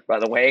brother, by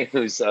the way,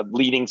 who's a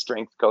leading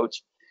strength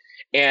coach.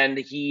 And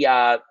he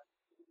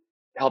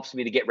helps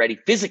me to get ready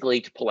physically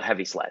to pull a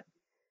heavy sled.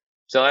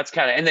 So that's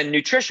kind of, and then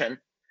nutrition.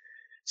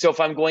 So if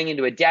I'm going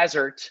into a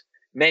desert,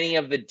 many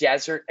of the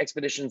desert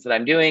expeditions that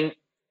I'm doing,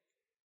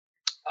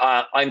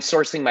 I'm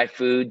sourcing my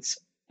foods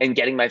and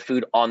getting my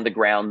food on the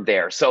ground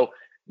there. So,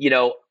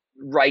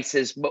 rice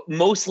is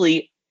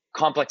mostly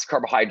complex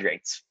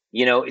carbohydrates.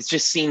 It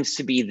just seems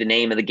to be the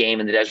name of the game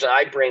in the desert.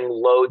 I bring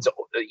loads of,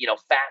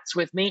 fats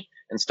with me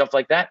and stuff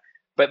like that.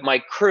 But my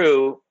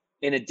crew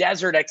in a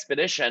desert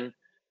expedition,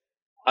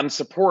 I'm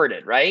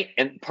supported, right?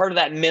 And part of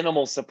that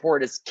minimal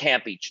support is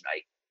camp each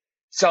night.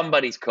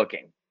 Somebody's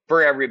cooking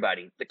for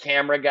everybody. The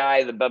camera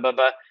guy, the blah, blah,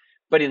 blah.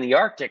 But in the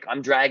Arctic,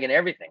 I'm dragging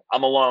everything.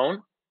 I'm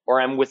alone or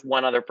I'm with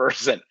one other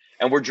person.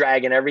 And we're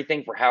dragging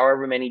everything for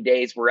however many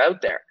days we're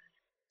out there.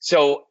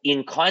 So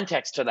in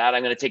context to that,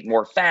 I'm going to take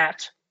more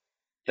fat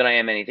than I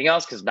am anything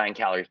else because 9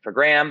 calories per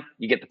gram.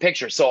 You get the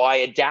picture. So I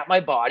adapt my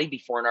body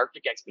before an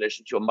Arctic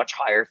expedition to a much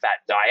higher fat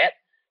diet.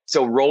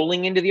 So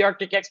rolling into the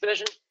Arctic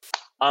expedition,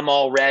 I'm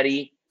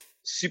already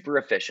super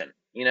efficient,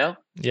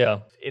 Yeah.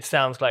 It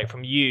sounds like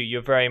from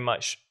you're very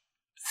much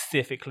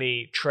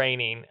specifically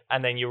training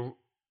and then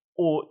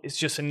it's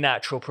just a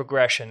natural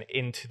progression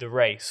into the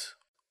race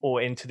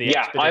or into the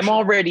expedition. I'm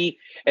already,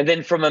 and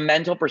then from a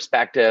mental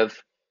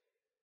perspective,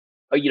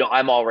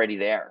 I'm already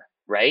there,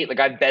 right? Like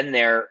I've been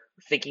there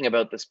thinking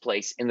about this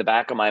place in the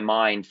back of my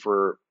mind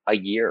for a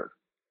year.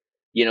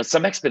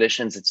 Some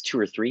expeditions, it's 2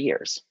 or 3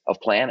 years of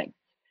planning,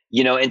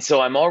 and so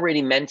I'm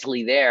already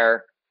mentally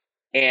there.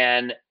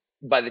 And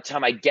by the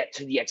time I get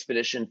to the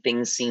expedition,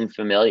 things seem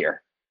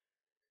familiar.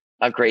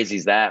 How crazy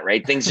is that,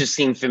 right? Things just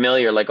seem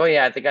familiar. Like, oh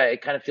yeah, I think I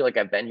kind of feel like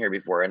I've been here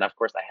before. And of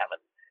course I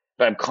haven't,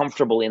 but I'm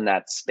comfortable in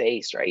that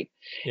space, right?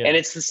 Yeah. And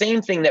it's the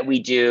same thing that we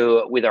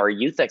do with our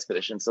youth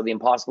expeditions. So the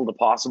Impossible to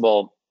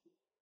Possible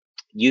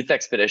youth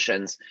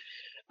expeditions,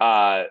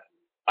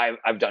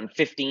 I've done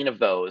 15 of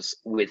those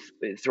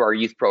through our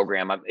youth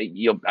program. I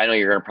know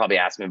you're going to probably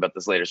ask me about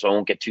this later, so I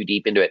won't get too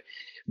deep into it.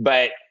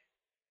 But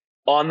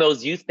on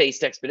those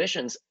youth-based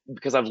expeditions,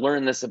 because I've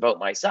learned this about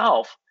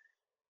myself,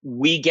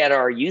 we get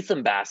our youth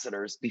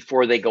ambassadors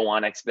before they go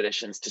on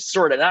expeditions to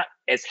sort of not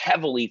as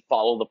heavily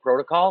follow the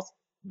protocols,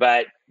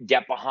 but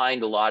get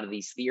behind a lot of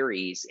these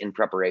theories in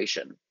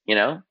preparation,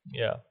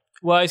 Yeah.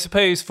 Well, I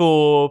suppose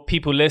for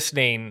people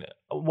listening,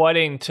 why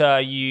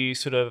don't you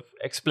sort of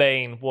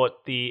explain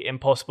what the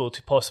Impossible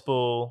to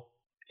Possible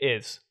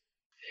is?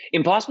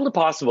 Impossible to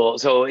Possible.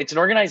 So it's an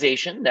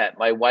organization that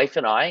my wife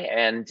and I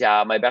and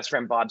my best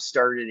friend Bob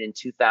started in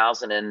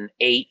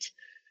 2008.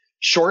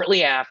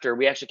 Shortly after,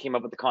 we actually came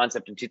up with the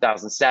concept in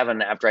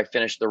 2007 after I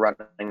finished the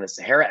Running the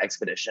Sahara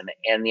expedition.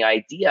 And the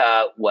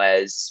idea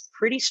was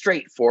pretty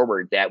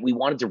straightforward that we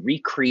wanted to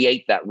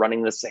recreate that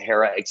Running the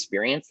Sahara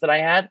experience that I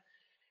had,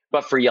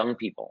 but for young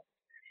people.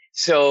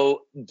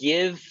 So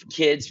give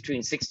kids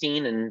between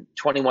 16 and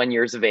 21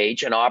 years of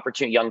age,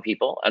 young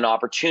people, an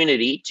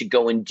opportunity to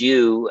go and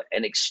do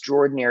an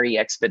extraordinary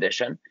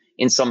expedition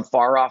in some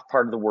far off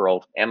part of the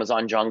world,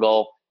 Amazon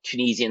jungle,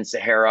 Tunisian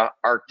Sahara,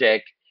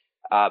 Arctic,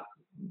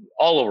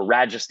 all over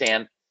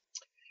Rajasthan,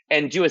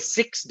 and do a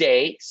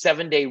 6-day,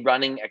 7-day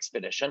running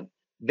expedition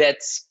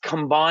that's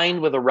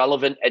combined with a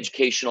relevant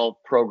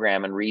educational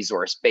program and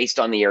resource based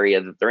on the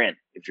area that they're in.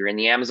 If you're in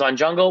the Amazon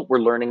jungle, we're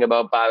learning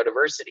about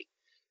biodiversity,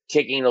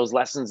 taking those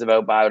lessons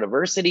about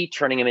biodiversity,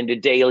 turning them into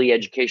daily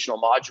educational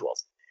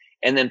modules,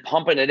 and then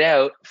pumping it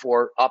out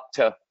for up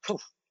to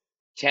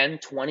 10,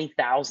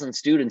 20,000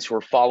 students who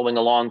are following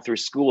along through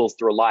schools,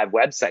 through a live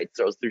website.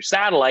 So through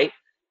satellite,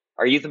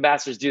 our youth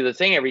ambassadors do the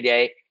thing every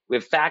day. We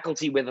have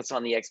faculty with us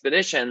on the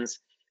expeditions.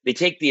 They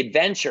take the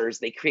adventures,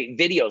 they create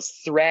videos,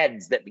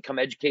 threads that become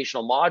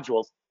educational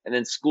modules, and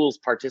then schools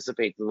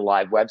participate through the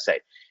live website.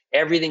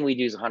 Everything we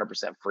do is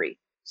 100% free.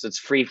 So it's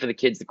free for the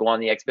kids that go on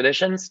the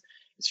expeditions.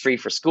 It's free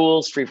for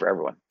schools, free for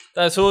everyone.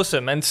 That's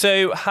awesome. And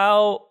so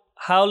how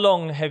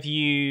long have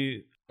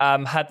you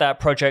had that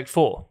project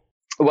for?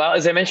 Well,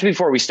 as I mentioned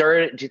before, we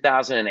started in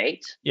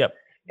 2008. Yep.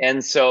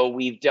 And so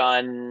we've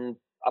done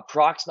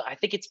approximately, I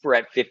think we're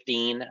at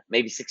 15,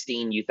 maybe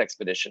 16 youth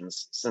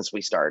expeditions since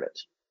we started,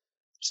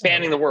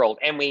 spanning the world.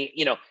 And we,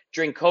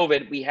 during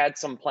COVID, we had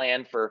some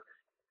plan for,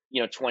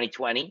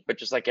 2020, but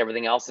just like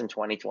everything else in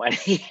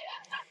 2020,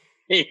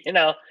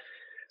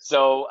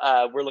 so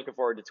we're looking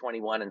forward to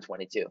 21 and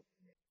 22.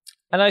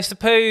 And I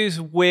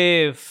suppose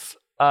with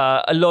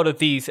a lot of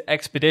these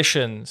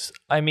expeditions,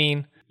 I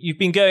mean, you've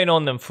been going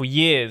on them for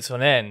years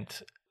on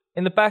end.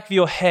 In the back of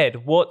your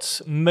head,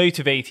 what's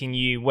motivating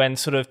you when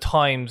sort of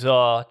times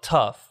are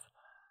tough?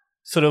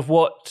 Sort of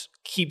what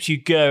keeps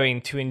you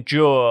going to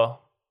endure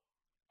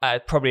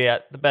probably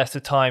at the best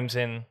of times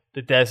in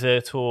the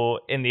desert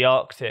or in the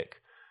Arctic,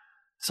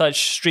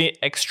 such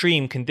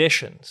extreme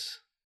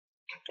conditions?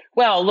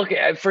 Well, look,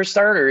 for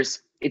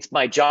starters, it's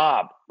my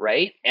job,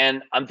 right?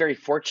 And I'm very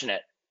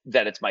fortunate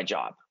that it's my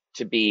job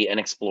to be an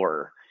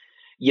explorer.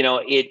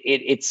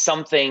 It's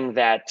something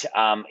that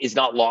is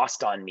not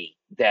lost on me,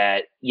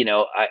 that,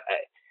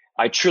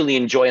 I truly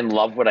enjoy and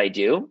love what I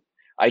do.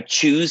 I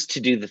choose to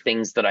do the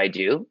things that I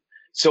do.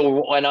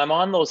 So when I'm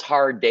on those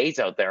hard days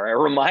out there, I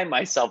remind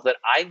myself that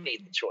I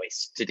made the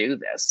choice to do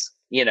this,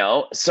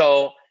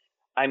 So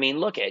I mean,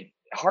 look,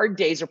 hard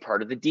days are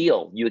part of the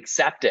deal. You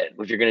accept it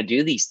if you're going to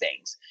do these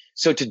things.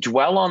 So to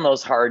dwell on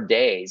those hard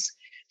days,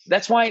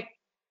 that's why,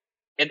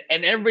 and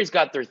everybody's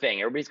got their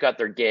thing, everybody's got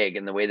their gig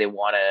and the way they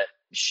want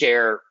to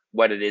share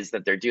what it is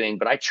that they're doing.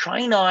 But I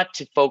try not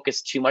to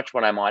focus too much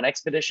when I'm on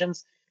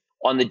expeditions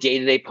on the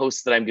day-to-day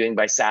posts that I'm doing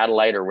by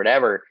satellite or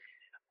whatever.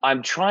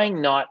 I'm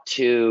trying not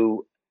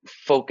to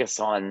focus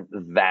on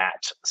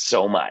that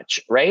so much,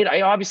 right?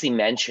 I obviously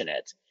mention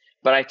it,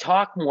 but I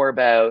talk more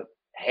about,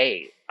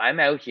 hey, I'm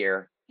out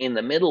here in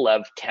the middle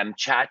of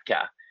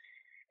Kamchatka.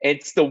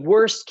 It's the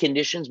worst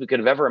conditions we could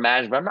have ever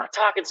imagined, but I'm not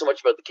talking so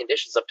much about the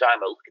conditions. I'm talking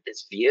about, look at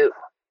this view.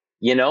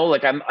 You know,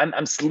 like I'm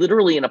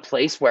literally in a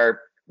place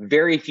where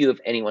very few, if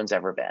anyone's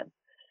ever been.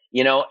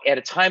 You know, at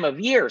a time of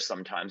year,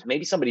 sometimes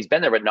maybe somebody's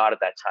been there, but not at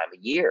that time of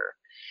year.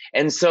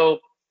 And so,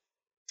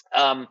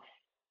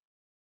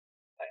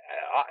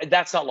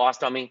 that's not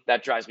lost on me.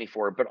 That drives me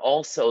forward. But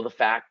also the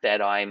fact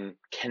that I'm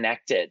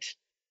connected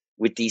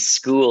with these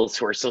schools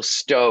who are so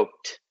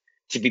stoked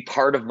to be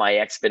part of my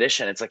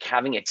expedition. It's like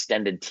having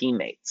extended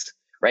teammates,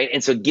 right?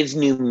 And so it gives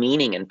new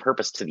meaning and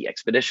purpose to the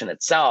expedition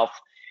itself,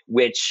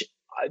 which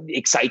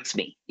excites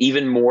me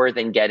even more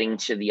than getting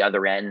to the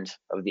other end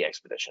of the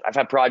expedition. I've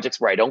had projects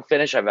where I don't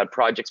finish. I've had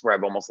projects where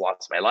I've almost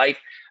lost my life.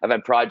 I've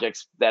had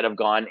projects that have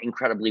gone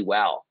incredibly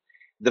well.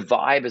 The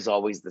vibe is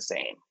always the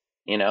same,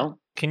 you know?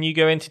 Can you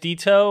go into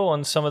detail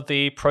on some of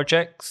the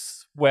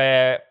projects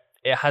where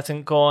it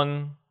hasn't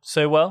gone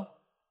so well?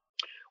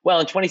 Well,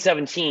 in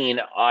 2017,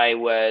 I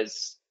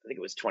think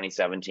it was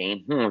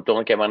 2017. Don't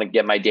look, I want to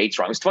get my dates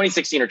wrong. It was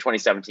 2016 or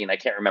 2017. I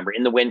can't remember.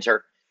 In the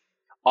winter,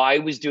 I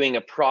was doing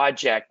a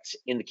project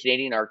in the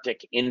Canadian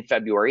Arctic in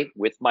February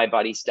with my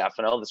buddy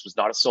Stefano. This was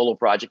not a solo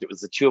project. It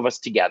was the two of us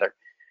together.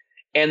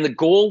 And the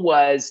goal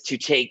was to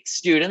take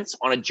students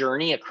on a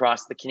journey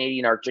across the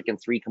Canadian Arctic in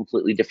 3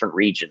 completely different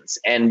regions.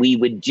 And we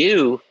would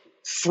do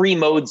 3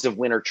 modes of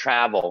winter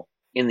travel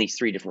in these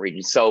 3 different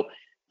regions. So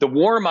the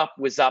warm-up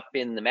was up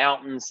in the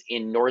mountains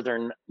in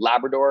northern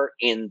Labrador,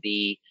 in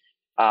the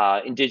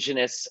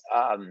indigenous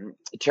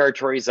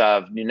territories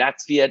of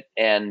Nunatsiavut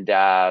and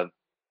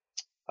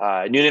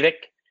Nunavik,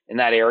 in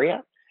that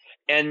area.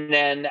 And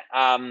then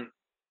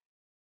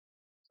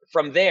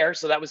from there,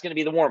 so that was going to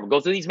be the warm-up.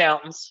 Go through these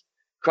mountains,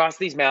 cross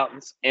these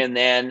mountains, and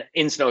then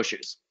in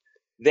snowshoes,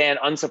 then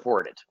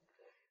unsupported.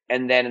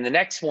 And then in the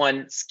next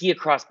one, ski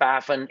across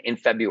Baffin in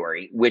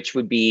February, which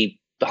would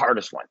be the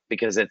hardest one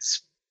because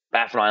it's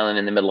Baffin Island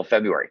in the middle of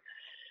February.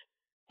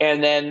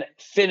 And then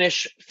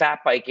finish fat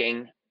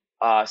biking,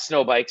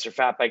 snow bikes or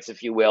fat bikes,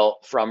 if you will,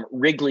 from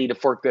Wrigley to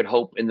Fort Good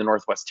Hope in the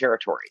Northwest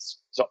Territories.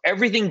 So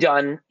everything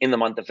done in the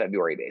month of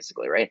February,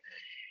 basically, right?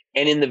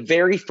 And in the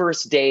very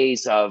first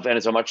days of, and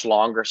it's a much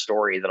longer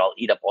story that I'll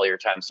eat up all your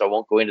time, so I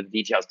won't go into the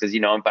details because,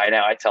 you know, by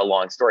now I tell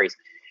long stories.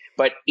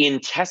 But in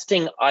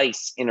testing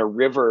ice in a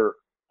river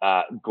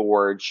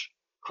gorge,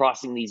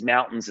 crossing these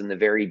mountains in the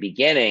very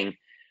beginning,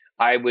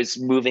 I was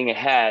moving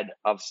ahead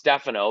of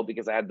Stefano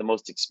because I had the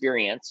most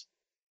experience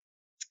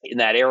in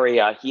that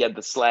area. He had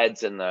the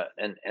sleds and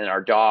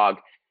our dog,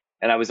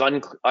 and I was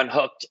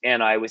unhooked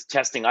and I was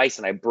testing ice,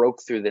 and I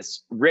broke through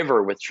this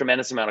river with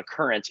tremendous amount of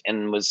current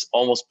and was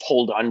almost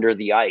pulled under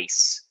the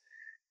ice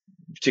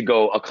to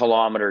go a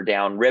kilometer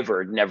down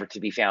river, never to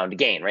be found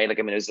again. Right? Like,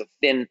 I mean, it was a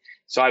thin,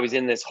 so I was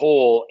in this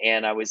hole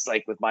and I was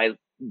like with my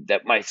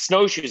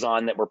snowshoes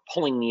on that were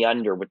pulling me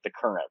under with the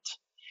current.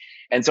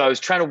 And so I was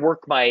trying to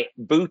work my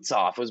boots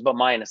off. It was about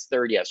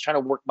 -30. I was trying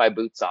to work my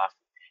boots off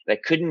and I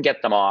couldn't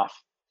get them off.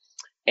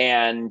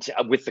 And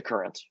with the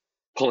current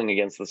pulling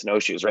against the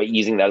snowshoes, right?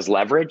 Using that as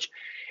leverage.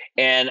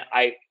 And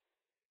I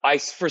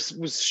first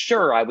was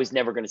sure I was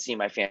never going to see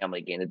my family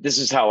again. This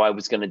is how I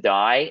was going to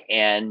die.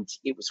 And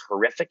it was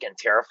horrific and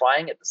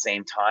terrifying at the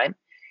same time.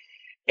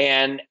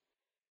 And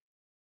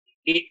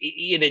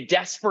in a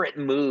desperate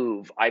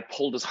move, I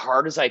pulled as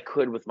hard as I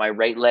could with my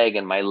right leg,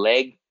 and my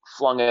leg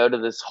flung out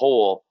of this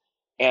hole.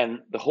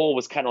 And the hole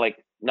was kind of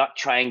like not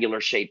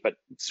triangular shaped, but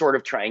sort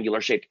of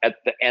triangular shaped at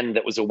the end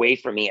that was away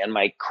from me. And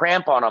my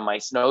crampon on my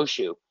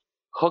snowshoe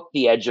hooked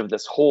the edge of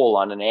this hole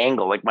on an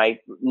angle. Like my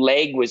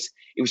leg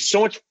it was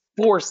so much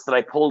force that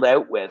I pulled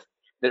out with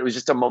that it was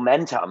just a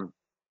momentum.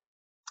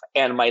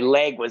 And my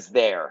leg was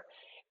there.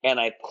 And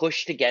I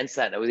pushed against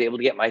that and I was able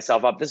to get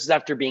myself up. This is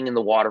after being in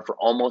the water for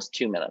almost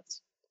 2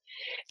 minutes.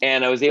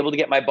 And I was able to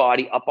get my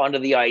body up onto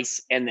the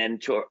ice and then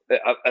to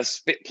a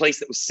place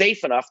that was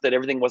safe enough that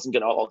everything wasn't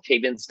going to all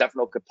cave in.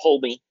 Stefano could pull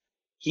me.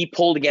 He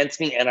pulled against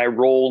me and I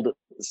rolled at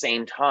the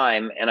same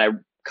time, and I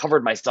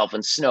covered myself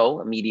in snow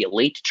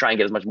immediately to try and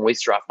get as much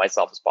moisture off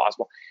myself as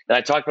possible. And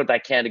I talked about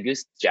that Canada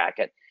Goose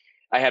jacket.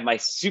 I had my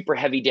super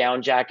heavy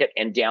down jacket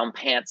and down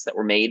pants that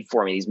were made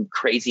for me, these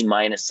crazy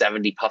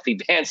 -70 puffy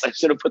pants. I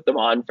should have put them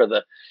on for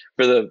the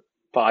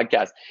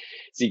podcast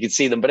so you could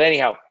see them. But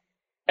anyhow,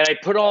 and I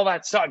put all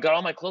that stuff, got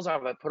all my clothes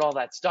on, I put all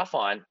that stuff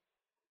on.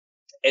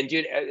 And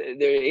dude,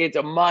 it's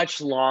a much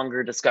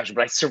longer discussion,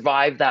 but I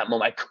survived that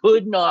moment. I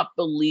could not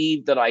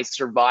believe that I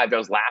survived. I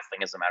was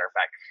laughing, as a matter of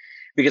fact,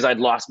 because I'd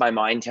lost my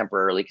mind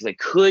temporarily, because I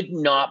could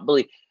not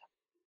believe.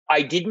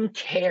 I didn't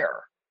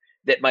care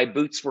that my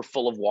boots were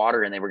full of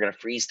water and they were going to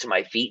freeze to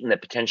my feet and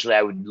that potentially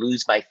I would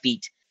lose my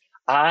feet.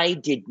 I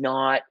did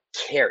not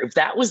care. If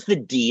that was the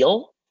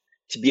deal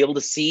to be able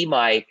to see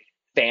my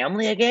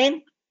family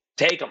again,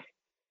 take them.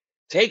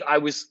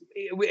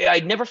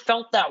 I'd never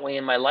felt that way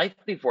in my life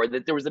before,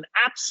 that there was an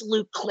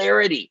absolute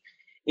clarity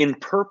in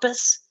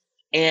purpose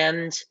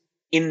and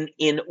in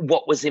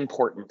what was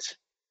important.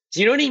 Do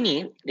you know what I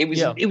mean?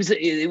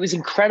 It was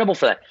incredible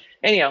for that.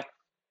 Anyhow,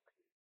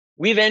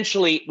 we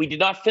did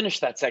not finish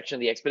that section of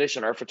the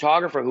expedition. Our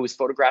photographer, who was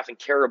photographing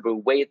caribou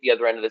way at the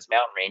other end of this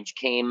mountain range,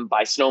 came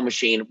by snow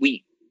machine.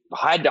 We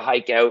had to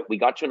hike out. We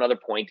got to another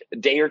point, a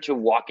day or two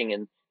walking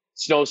in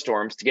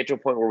snowstorms to get to a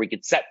point where we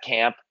could set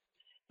camp.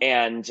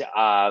 And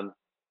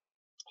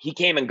he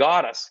came and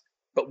got us,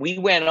 but we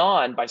went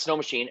on by snow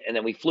machine and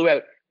then we flew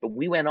out, but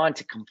we went on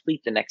to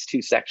complete the next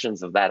 2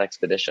 sections of that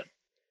expedition.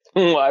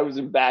 I was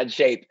in bad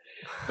shape,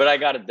 but I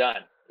got it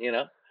done, you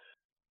know?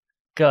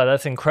 God,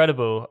 that's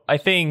incredible. I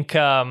think,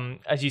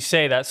 as you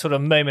say, that sort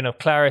of moment of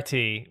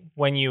clarity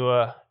when you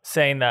were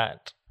saying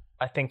that,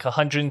 I think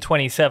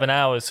 127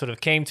 hours sort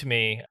of came to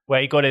me, where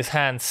he got his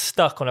hands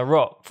stuck on a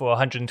rock for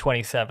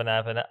 127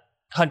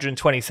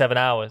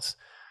 hours.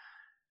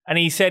 And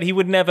he said he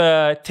would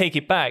never take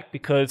it back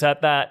because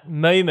at that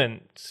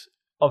moment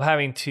of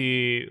having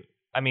to,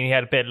 I mean, he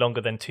had a bit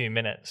longer than 2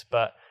 minutes,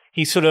 but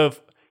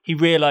he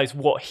realized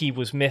what he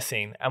was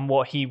missing and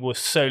what he was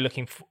so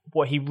looking for,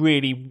 what he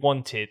really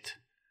wanted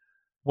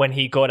when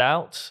he got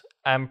out.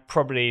 And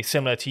probably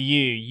similar to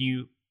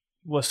you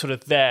were sort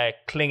of there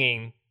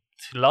clinging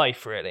to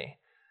life, really.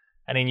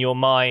 And in your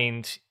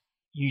mind,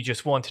 you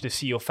just wanted to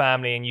see your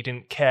family and you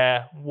didn't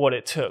care what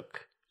it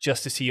took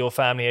just to see your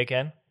family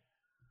again.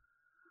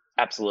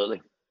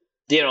 Absolutely.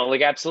 You know,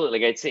 like, absolutely.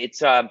 Like,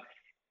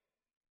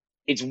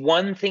 it's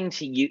one thing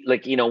to you,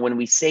 like, you know, when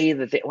we say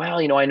that,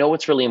 well, you know, I know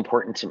what's really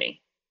important to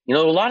me. You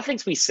know, a lot of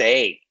things we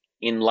say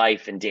in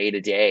life and day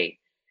to day,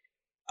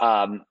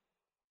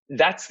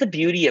 that's the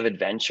beauty of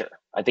adventure,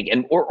 I think,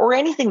 and or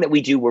anything that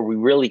we do where we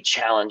really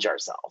challenge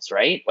ourselves,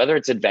 right? Whether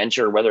it's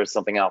adventure or whether it's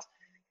something else,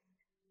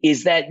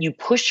 is that you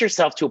push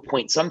yourself to a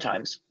point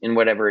sometimes in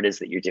whatever it is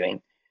that you're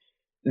doing,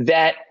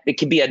 that it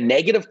can be a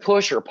negative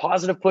push or a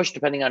positive push,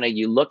 depending on how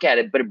you look at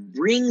it, but it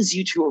brings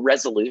you to a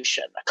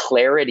resolution, a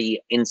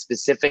clarity in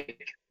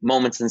specific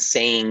moments and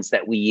sayings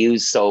that we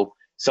use so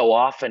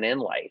often in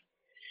life.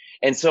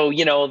 And so,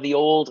 you know, the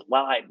old,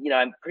 well,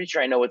 I'm pretty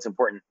sure I know what's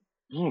important.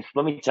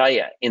 Let me tell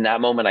you, in that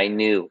moment, I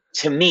knew,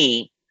 to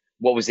me,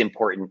 what was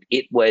important.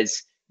 It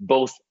was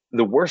both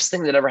the worst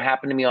thing that ever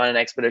happened to me on an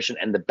expedition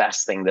and the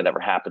best thing that ever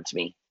happened to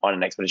me on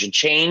an expedition.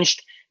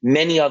 Changed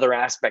many other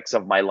aspects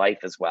of my life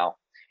as well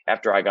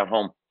after I got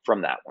home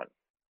from that one.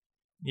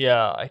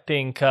 Yeah, I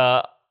think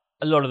a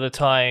lot of the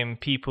time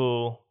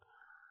people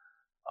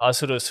are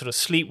sort of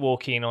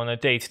sleepwalking on a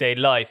day-to-day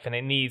life, and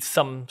it needs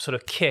some sort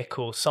of kick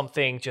or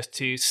something just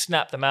to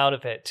snap them out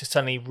of it, to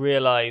suddenly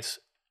realize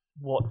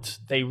what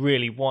they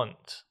really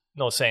want.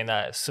 Not saying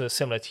that it's sort of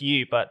similar to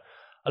you, but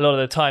a lot of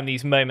the time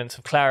these moments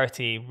of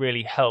clarity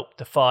really help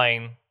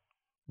define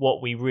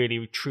what we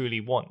really truly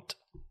want.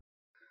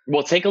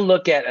 Well, take a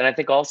look at, and I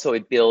think also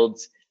it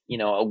builds, you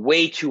know, a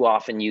way too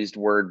often used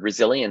word,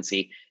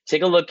 resiliency.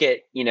 Take a look at,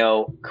 you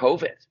know,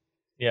 COVID.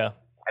 Yeah.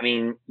 I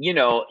mean, you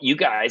know, you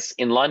guys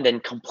in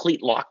London,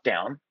 complete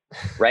lockdown,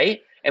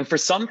 right? And for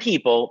some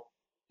people,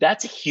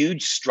 that's a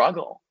huge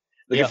struggle.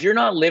 Like, if you're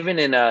not living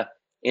in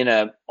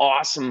a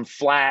awesome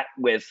flat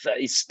with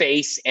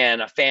space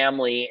and a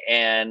family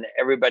and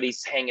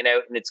everybody's hanging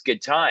out and it's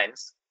good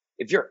times,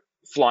 if you're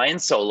flying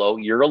solo,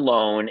 you're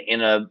alone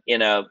in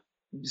a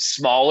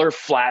smaller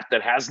flat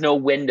that has no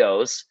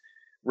windows,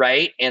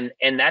 right? And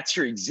that's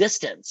your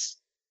existence.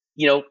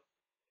 You know,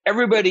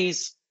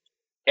 everybody's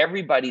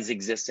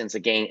existence,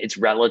 again, it's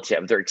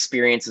relative. Their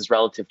experience is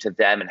relative to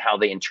them and how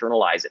they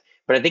internalize it.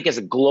 But I think as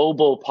a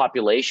global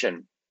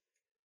population,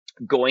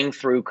 going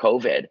through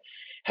COVID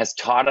has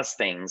taught us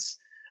things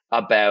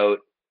about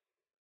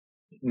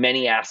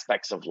many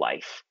aspects of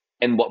life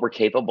and what we're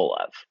capable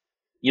of,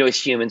 you know, as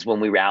humans when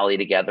we rally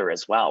together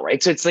as well,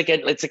 right? So it's like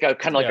a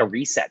kind of like a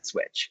reset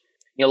switch.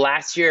 You know,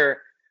 last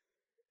year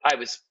I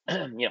was,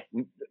 you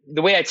know,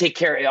 the way I take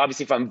care,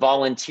 obviously, if I'm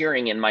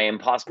volunteering in my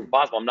Impossible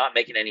Possible, I'm not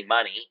making any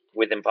money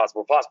with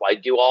Impossible Possible. I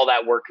do all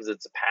that work because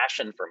it's a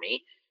passion for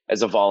me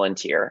as a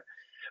volunteer,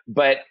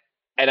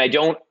 and I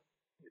don't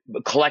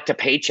collect a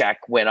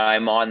paycheck when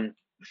I'm on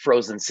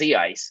frozen sea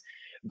ice,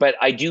 but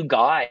I do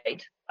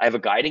guide. I have a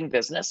guiding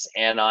business,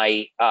 and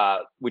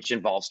which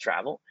involves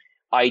travel.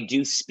 I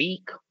do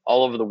speak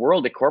all over the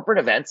world at corporate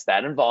events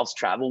that involves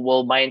travel.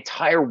 Well, my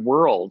entire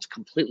world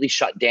completely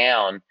shut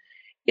down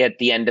at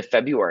the end of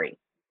February.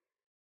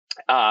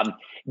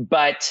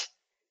 But,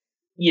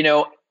 you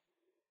know,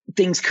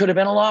 things could have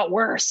been a lot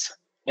worse.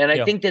 And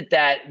I think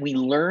that we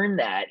learn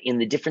that in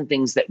the different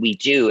things that we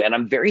do. And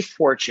I'm very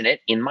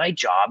fortunate in my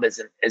job as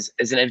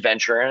an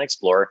adventurer and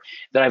explorer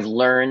that I've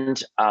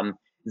learned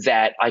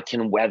that I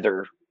can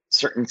weather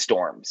certain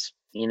storms.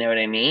 You know what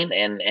I mean?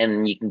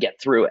 And you can get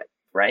through it,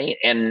 right?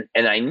 And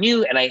I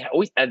knew, and I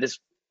always had this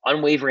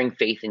unwavering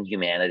faith in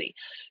humanity,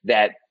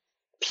 that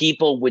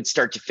people would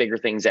start to figure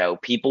things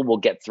out. People will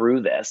get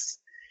through this.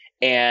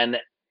 And,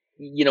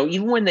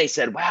 even when they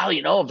said, well,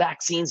 a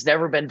vaccine's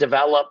never been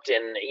developed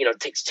and, it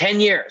takes 10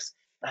 years.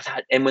 I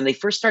thought, and when they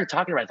first started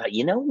talking about it, I thought,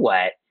 you know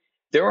what?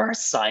 There are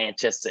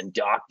scientists and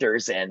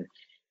doctors and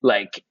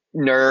like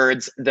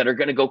nerds that are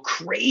going to go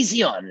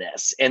crazy on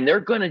this, and they're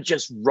going to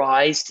just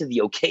rise to the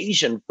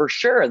occasion for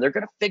sure. And they're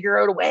going to figure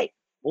out a way.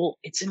 Well,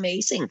 it's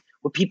amazing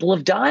what people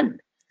have done.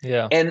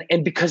 Yeah.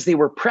 And because they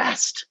were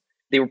pressed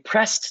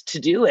to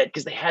do it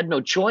because they had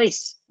no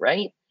choice.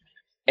 Right.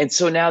 And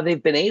so now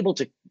they've been able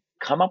to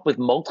come up with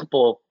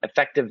multiple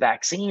effective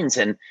vaccines.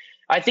 And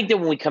I think that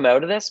when we come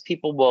out of this,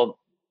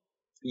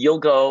 you'll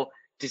go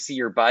to see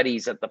your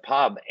buddies at the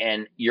pub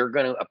and you're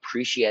going to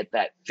appreciate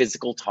that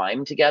physical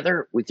time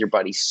together with your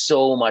buddies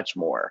so much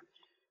more,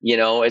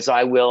 as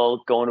I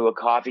will go into a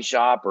coffee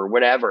shop or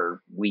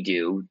whatever we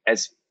do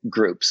as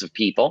groups of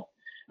people.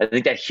 I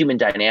think that human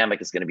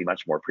dynamic is going to be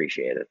much more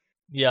appreciated.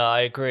 Yeah,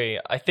 I agree.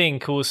 I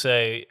think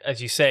also,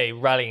 as you say,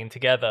 rallying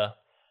together,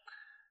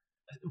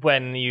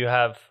 when you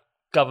have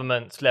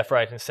governments left,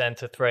 right, and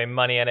center throwing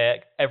money at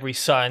it, every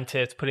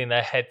scientist putting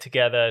their head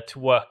together to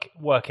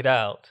work it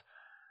out.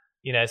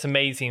 It's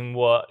amazing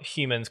what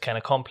humans can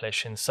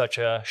accomplish in such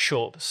a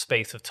short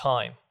space of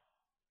time.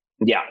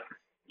 Yeah,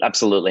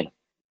 absolutely.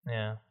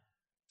 Yeah.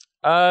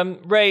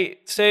 Ray,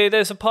 so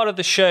there's a part of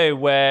the show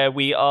where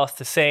we ask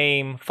the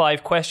same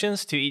 5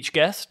 questions to each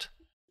guest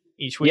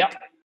each week. Yep.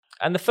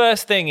 And the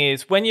first thing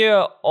is, when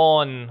you're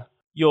on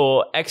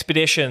your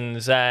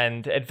expeditions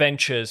and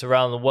adventures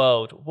around the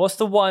world, what's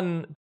the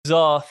one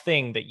bizarre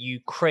thing that you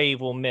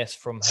crave or miss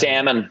from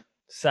home?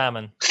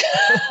 Salmon.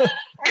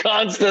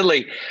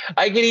 Constantly.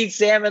 I can eat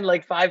salmon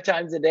like 5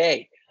 times a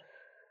day.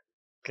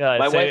 God,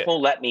 my wife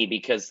won't let me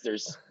because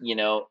there's,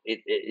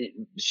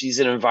 she's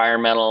an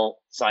environmental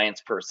science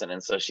person.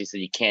 And so she said,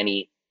 you can't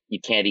eat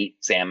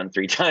salmon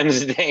 3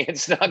 times a day.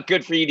 It's not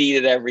good for you to eat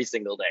it every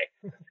single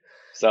day.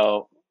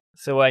 So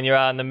when you're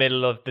out in the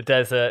middle of the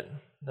desert,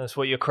 that's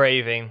what you're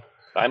craving.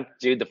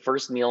 The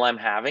first meal I'm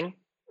having,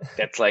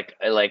 that's like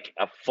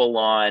a full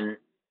on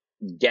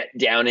get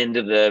down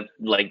into the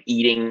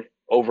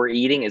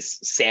overeating is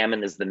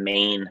salmon is the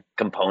main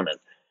component.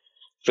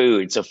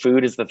 Food. So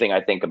food is the thing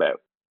I think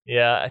about.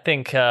 Yeah, I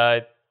think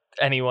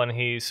anyone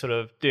who's sort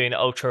of doing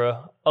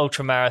ultra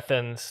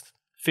marathons,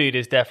 food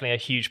is definitely a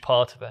huge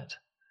part of it.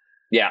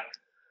 Yeah.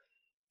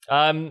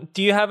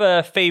 Do you have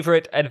a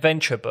favorite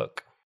adventure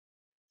book?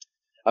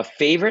 A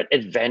favorite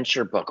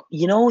adventure book?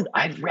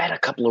 I've read a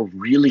couple of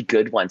really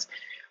good ones.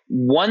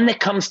 One that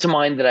comes to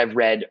mind that I've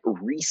read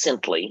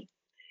recently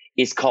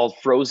is called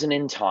Frozen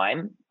in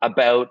Time,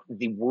 about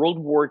the World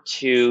War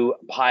II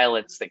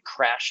pilots that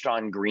crashed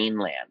on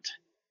Greenland.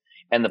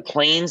 And the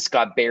planes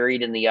got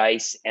buried in the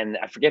ice. And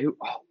I forget who,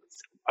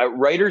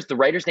 the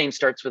writer's name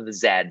starts with a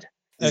Z.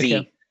 Okay.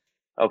 Z.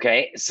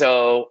 Okay.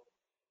 So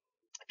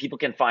people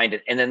can find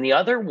it. And then the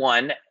other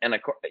one, and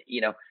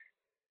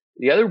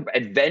the other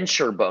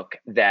adventure book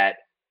that,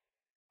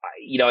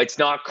 it's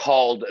not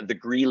called the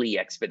Greely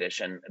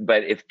Expedition,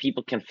 but if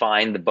people can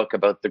find the book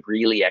about the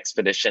Greely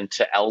Expedition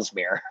to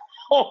Ellesmere,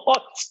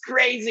 it's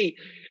crazy.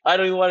 I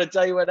don't even want to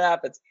tell you what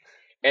happens.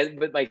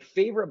 But my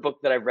favorite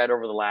book that I've read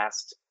over the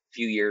last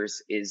few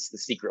years is The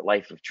Secret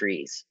Life of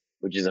Trees,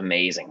 which is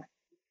amazing.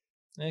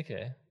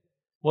 Okay.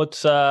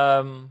 What's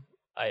I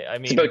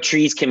mean, it's about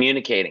trees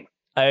communicating.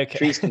 Okay.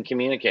 Trees can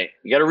communicate.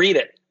 You got to read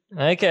it.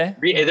 Okay.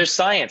 There's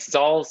science. It's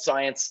all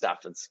science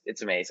stuff.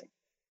 It's amazing.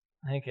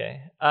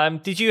 Okay.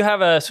 Did you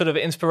have a sort of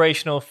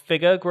inspirational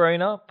figure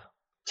growing up?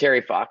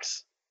 Terry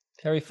Fox.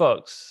 Terry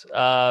Fox.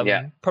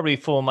 Yeah. Probably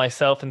for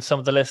myself and some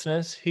of the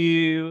listeners.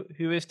 Who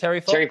is Terry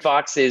Fox? Terry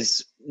Fox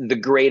is the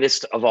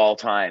greatest of all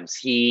times.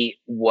 He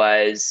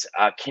was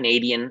a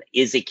Canadian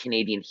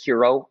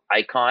hero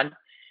icon.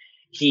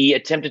 He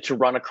attempted to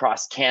run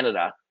across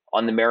Canada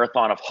on the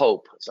Marathon of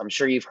Hope. So I'm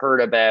sure you've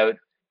heard about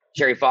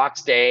Terry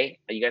Fox Day.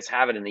 You guys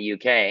have it in the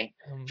UK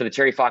for the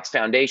Terry Fox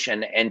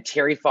Foundation. And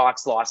Terry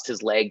Fox lost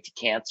his leg to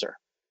cancer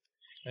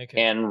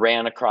and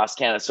ran across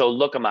Canada. So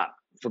look him up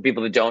for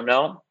people that don't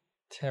know.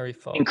 Terry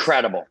Fox.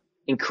 Incredible.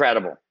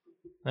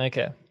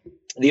 Okay.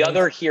 The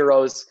other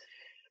heroes,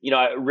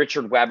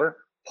 Richard Webber,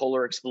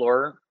 polar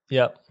explorer.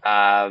 Yep.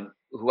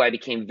 Who I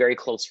became very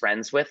close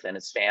friends with, and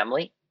his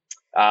family,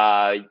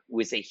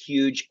 was a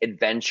huge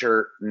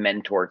adventure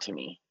mentor to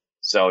me.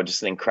 So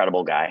just an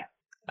incredible guy.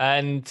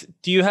 And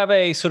do you have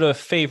a sort of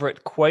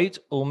favorite quote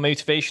or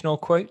motivational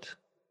quote?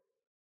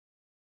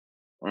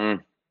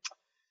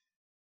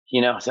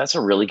 That's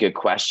a really good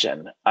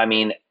question. I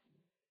mean,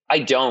 I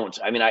don't.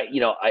 I mean,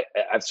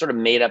 I've sort of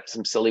made up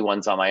some silly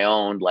ones on my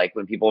own. Like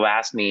when people have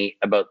asked me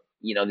about,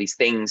 these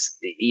things,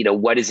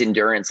 what is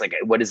endurance? Like,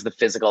 what is the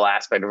physical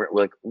aspect of it?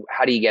 Like,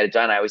 how do you get it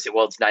done? I always say,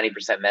 well, it's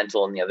 90%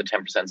 mental and the other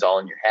 10% is all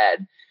in your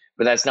head.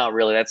 But that's not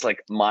really, that's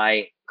like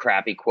my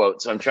crappy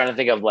quote. So I'm trying to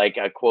think of like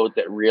a quote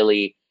that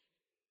really,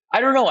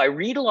 I don't know. I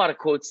read a lot of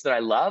quotes that I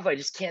love. I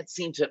just can't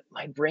seem to,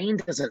 my brain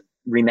doesn't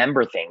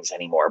remember things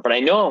anymore, but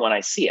I know it when I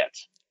see it,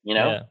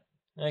 Yeah.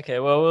 Okay,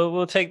 well,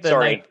 we'll take the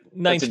Sorry,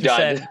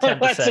 90%, 10%.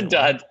 That's a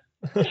dud.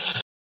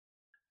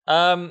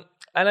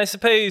 And I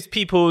suppose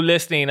people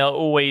listening are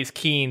always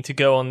keen to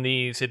go on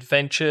these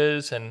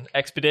adventures and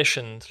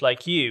expeditions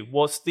like you.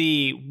 What's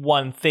the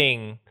one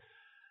thing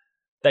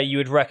that you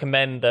would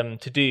recommend them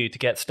to do to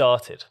get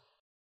started?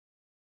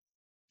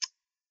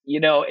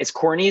 As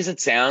corny as it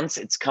sounds,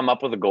 it's come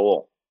up with a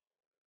goal.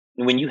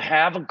 And when you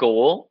have a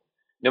goal,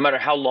 no matter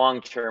how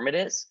long term it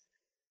is,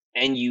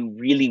 and you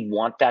really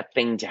want that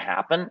thing to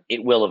happen,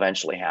 it will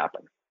eventually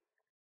happen.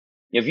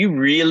 If you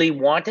really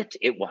want it,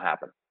 it will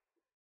happen.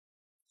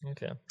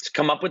 Okay. Just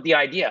come up with the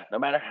idea, no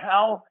matter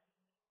how,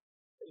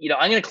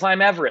 I'm going to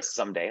climb Everest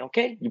someday.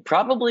 Okay. You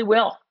probably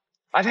will.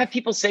 I've had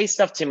people say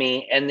stuff to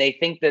me and they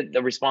think that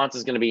the response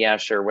is going to be, yeah,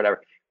 sure,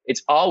 whatever.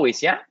 It's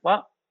always, yeah,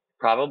 well,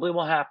 probably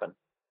will happen.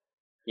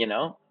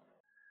 I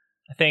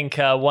think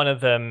one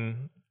of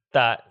them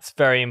that's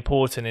very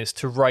important is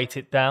to write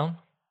it down.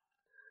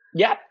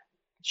 Yeah,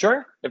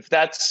 sure. If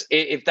that's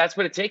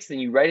what it takes, then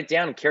you write it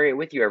down and carry it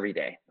with you every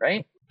day,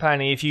 right?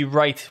 Apparently, if you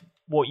write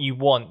what you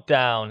want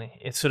down,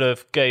 it sort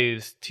of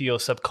goes to your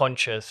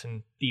subconscious,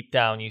 and deep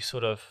down you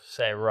sort of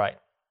say, right,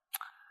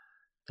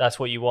 that's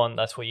what you want,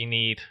 that's what you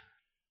need.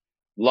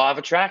 Law of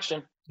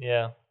attraction.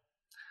 Yeah.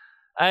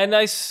 And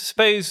I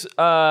suppose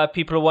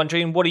people are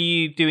wondering, what are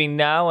you doing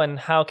now and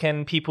how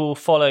can people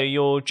follow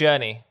your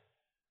journey?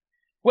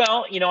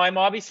 Well, I'm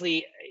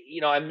obviously,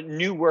 I'm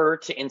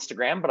newer to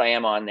Instagram, but I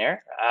am on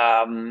there.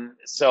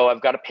 So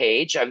I've got a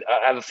page. I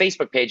have a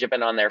Facebook page. I've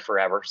been on there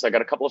forever. So I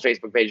got a couple of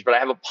Facebook pages, but I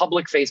have a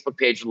public Facebook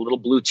page with a little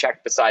blue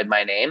check beside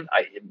my name.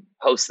 I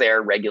post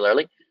there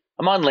regularly.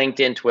 I'm on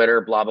LinkedIn, Twitter,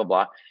 blah, blah,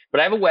 blah.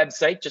 But I have a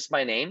website, just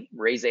my name,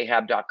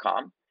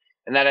 Zahab.com.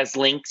 And that has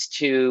links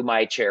to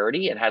my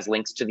charity. It has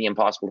links to the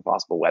Impossible to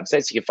Possible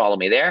website. So you can follow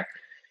me there.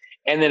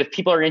 And then if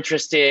people are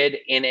interested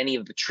in any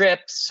of the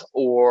trips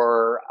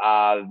or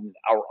our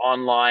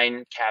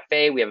online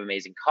cafe, we have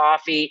amazing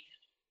coffee.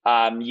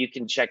 You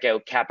can check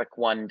out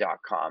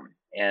capic1.com.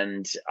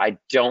 And I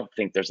don't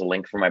think there's a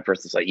link for my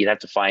personal site. You'd have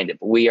to find it.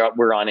 But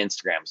we're on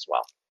Instagram as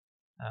well.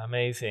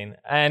 Amazing.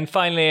 And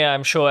finally,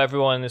 I'm sure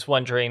everyone is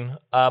wondering,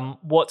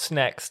 what's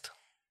next?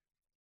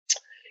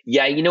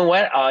 Yeah, you know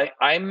what?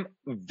 I'm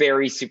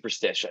very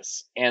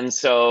superstitious. And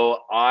so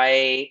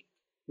I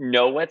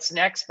know what's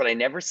next, but I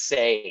never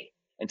say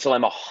until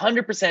I'm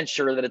 100%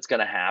 sure that it's going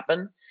to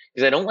happen,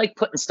 because I don't like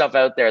putting stuff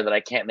out there that I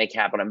can't make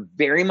happen. I'm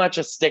very much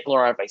a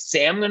stickler on, if I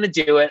say I'm going to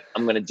do it,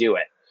 I'm going to do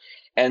it.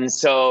 And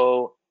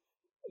so,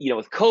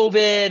 with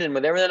COVID and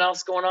with everything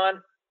else going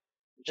on,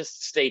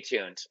 just stay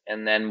tuned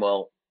and then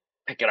we'll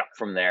pick it up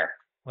from there.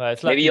 Well,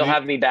 maybe you'll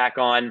have me back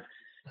on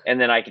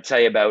and then I can tell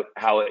you about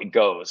how it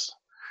goes.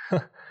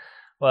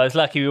 Well, it's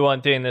lucky we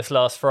weren't doing this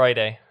last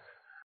Friday.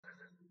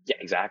 Yeah,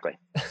 exactly.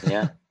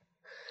 Yeah.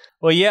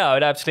 Well, yeah, I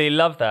would absolutely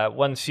love that.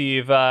 Once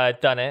you've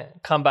done it,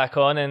 come back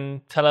on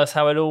and tell us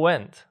how it all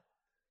went.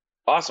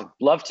 Awesome.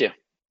 Love to.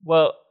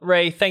 Well,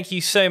 Ray, thank you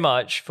so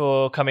much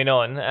for coming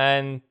on.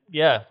 And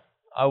yeah,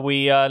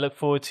 we look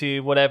forward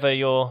to whatever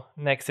your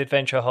next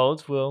adventure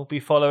holds. We'll be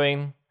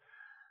following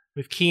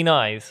with keen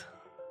eyes.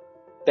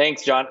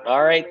 Thanks, John.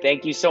 All right.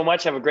 Thank you so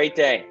much. Have a great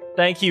day.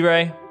 Thank you,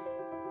 Ray.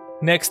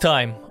 Next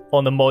time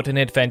on the Modern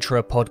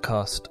Adventurer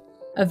podcast.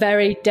 A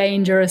very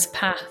dangerous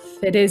path.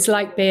 It's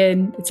like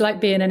being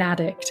an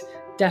addict.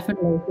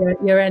 Definitely,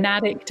 you're an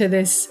addict to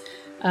this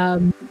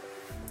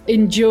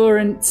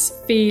endurance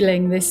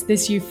feeling,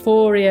 this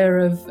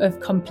euphoria of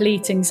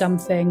completing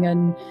something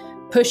and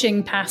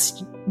pushing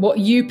past what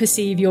you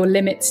perceive your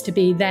limits to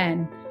be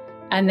then,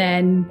 and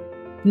then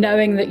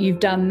knowing that you've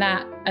done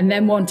that, and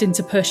then wanting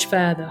to push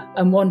further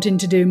and wanting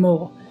to do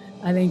more.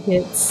 I think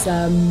it's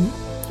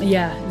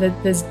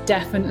there's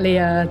definitely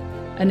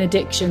an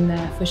addiction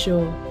there for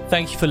sure.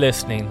 Thank you for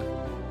listening.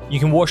 You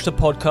can watch the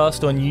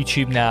podcast on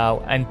YouTube now,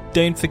 and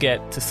don't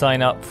forget to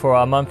sign up for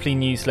our monthly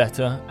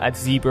newsletter at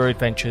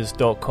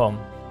zebraadventures.com.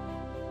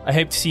 I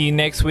hope to see you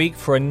next week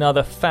for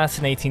another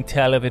fascinating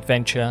tale of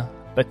adventure,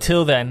 but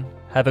till then,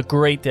 have a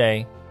great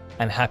day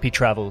and happy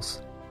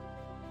travels.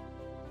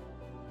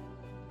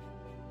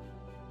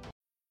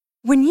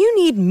 When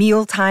you need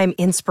mealtime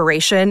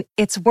inspiration,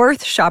 it's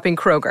worth shopping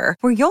Kroger,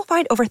 where you'll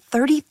find over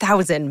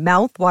 30,000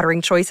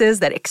 mouth-watering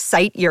choices that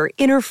excite your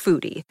inner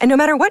foodie. And no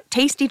matter what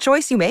tasty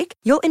choice you make,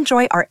 you'll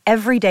enjoy our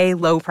everyday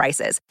low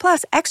prices,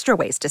 plus extra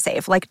ways to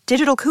save, like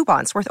digital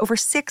coupons worth over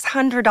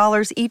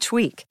 $600 each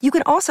week. You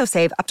can also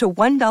save up to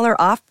 $1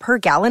 off per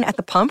gallon at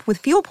the pump with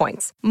fuel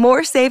points.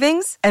 More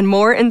savings and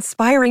more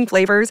inspiring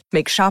flavors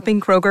make shopping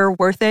Kroger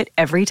worth it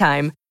every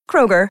time.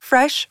 Kroger,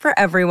 fresh for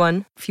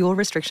everyone. Fuel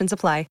restrictions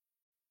apply.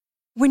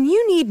 When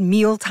you need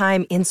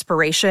mealtime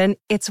inspiration,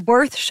 it's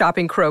worth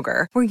shopping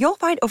Kroger, where you'll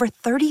find over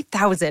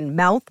 30,000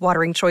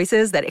 mouth-watering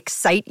choices that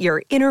excite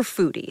your inner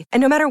foodie. And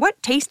no matter what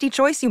tasty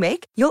choice you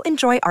make, you'll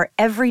enjoy our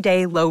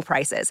everyday low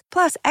prices,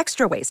 plus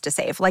extra ways to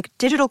save, like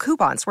digital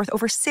coupons worth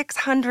over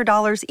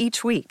 $600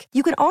 each week.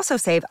 You can also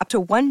save up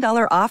to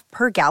 $1 off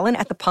per gallon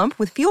at the pump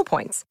with fuel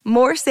points.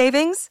 More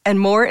savings and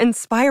more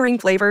inspiring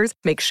flavors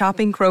make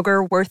shopping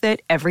Kroger worth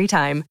it every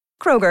time.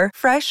 Kroger,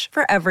 fresh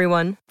for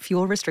everyone.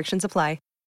 Fuel restrictions apply.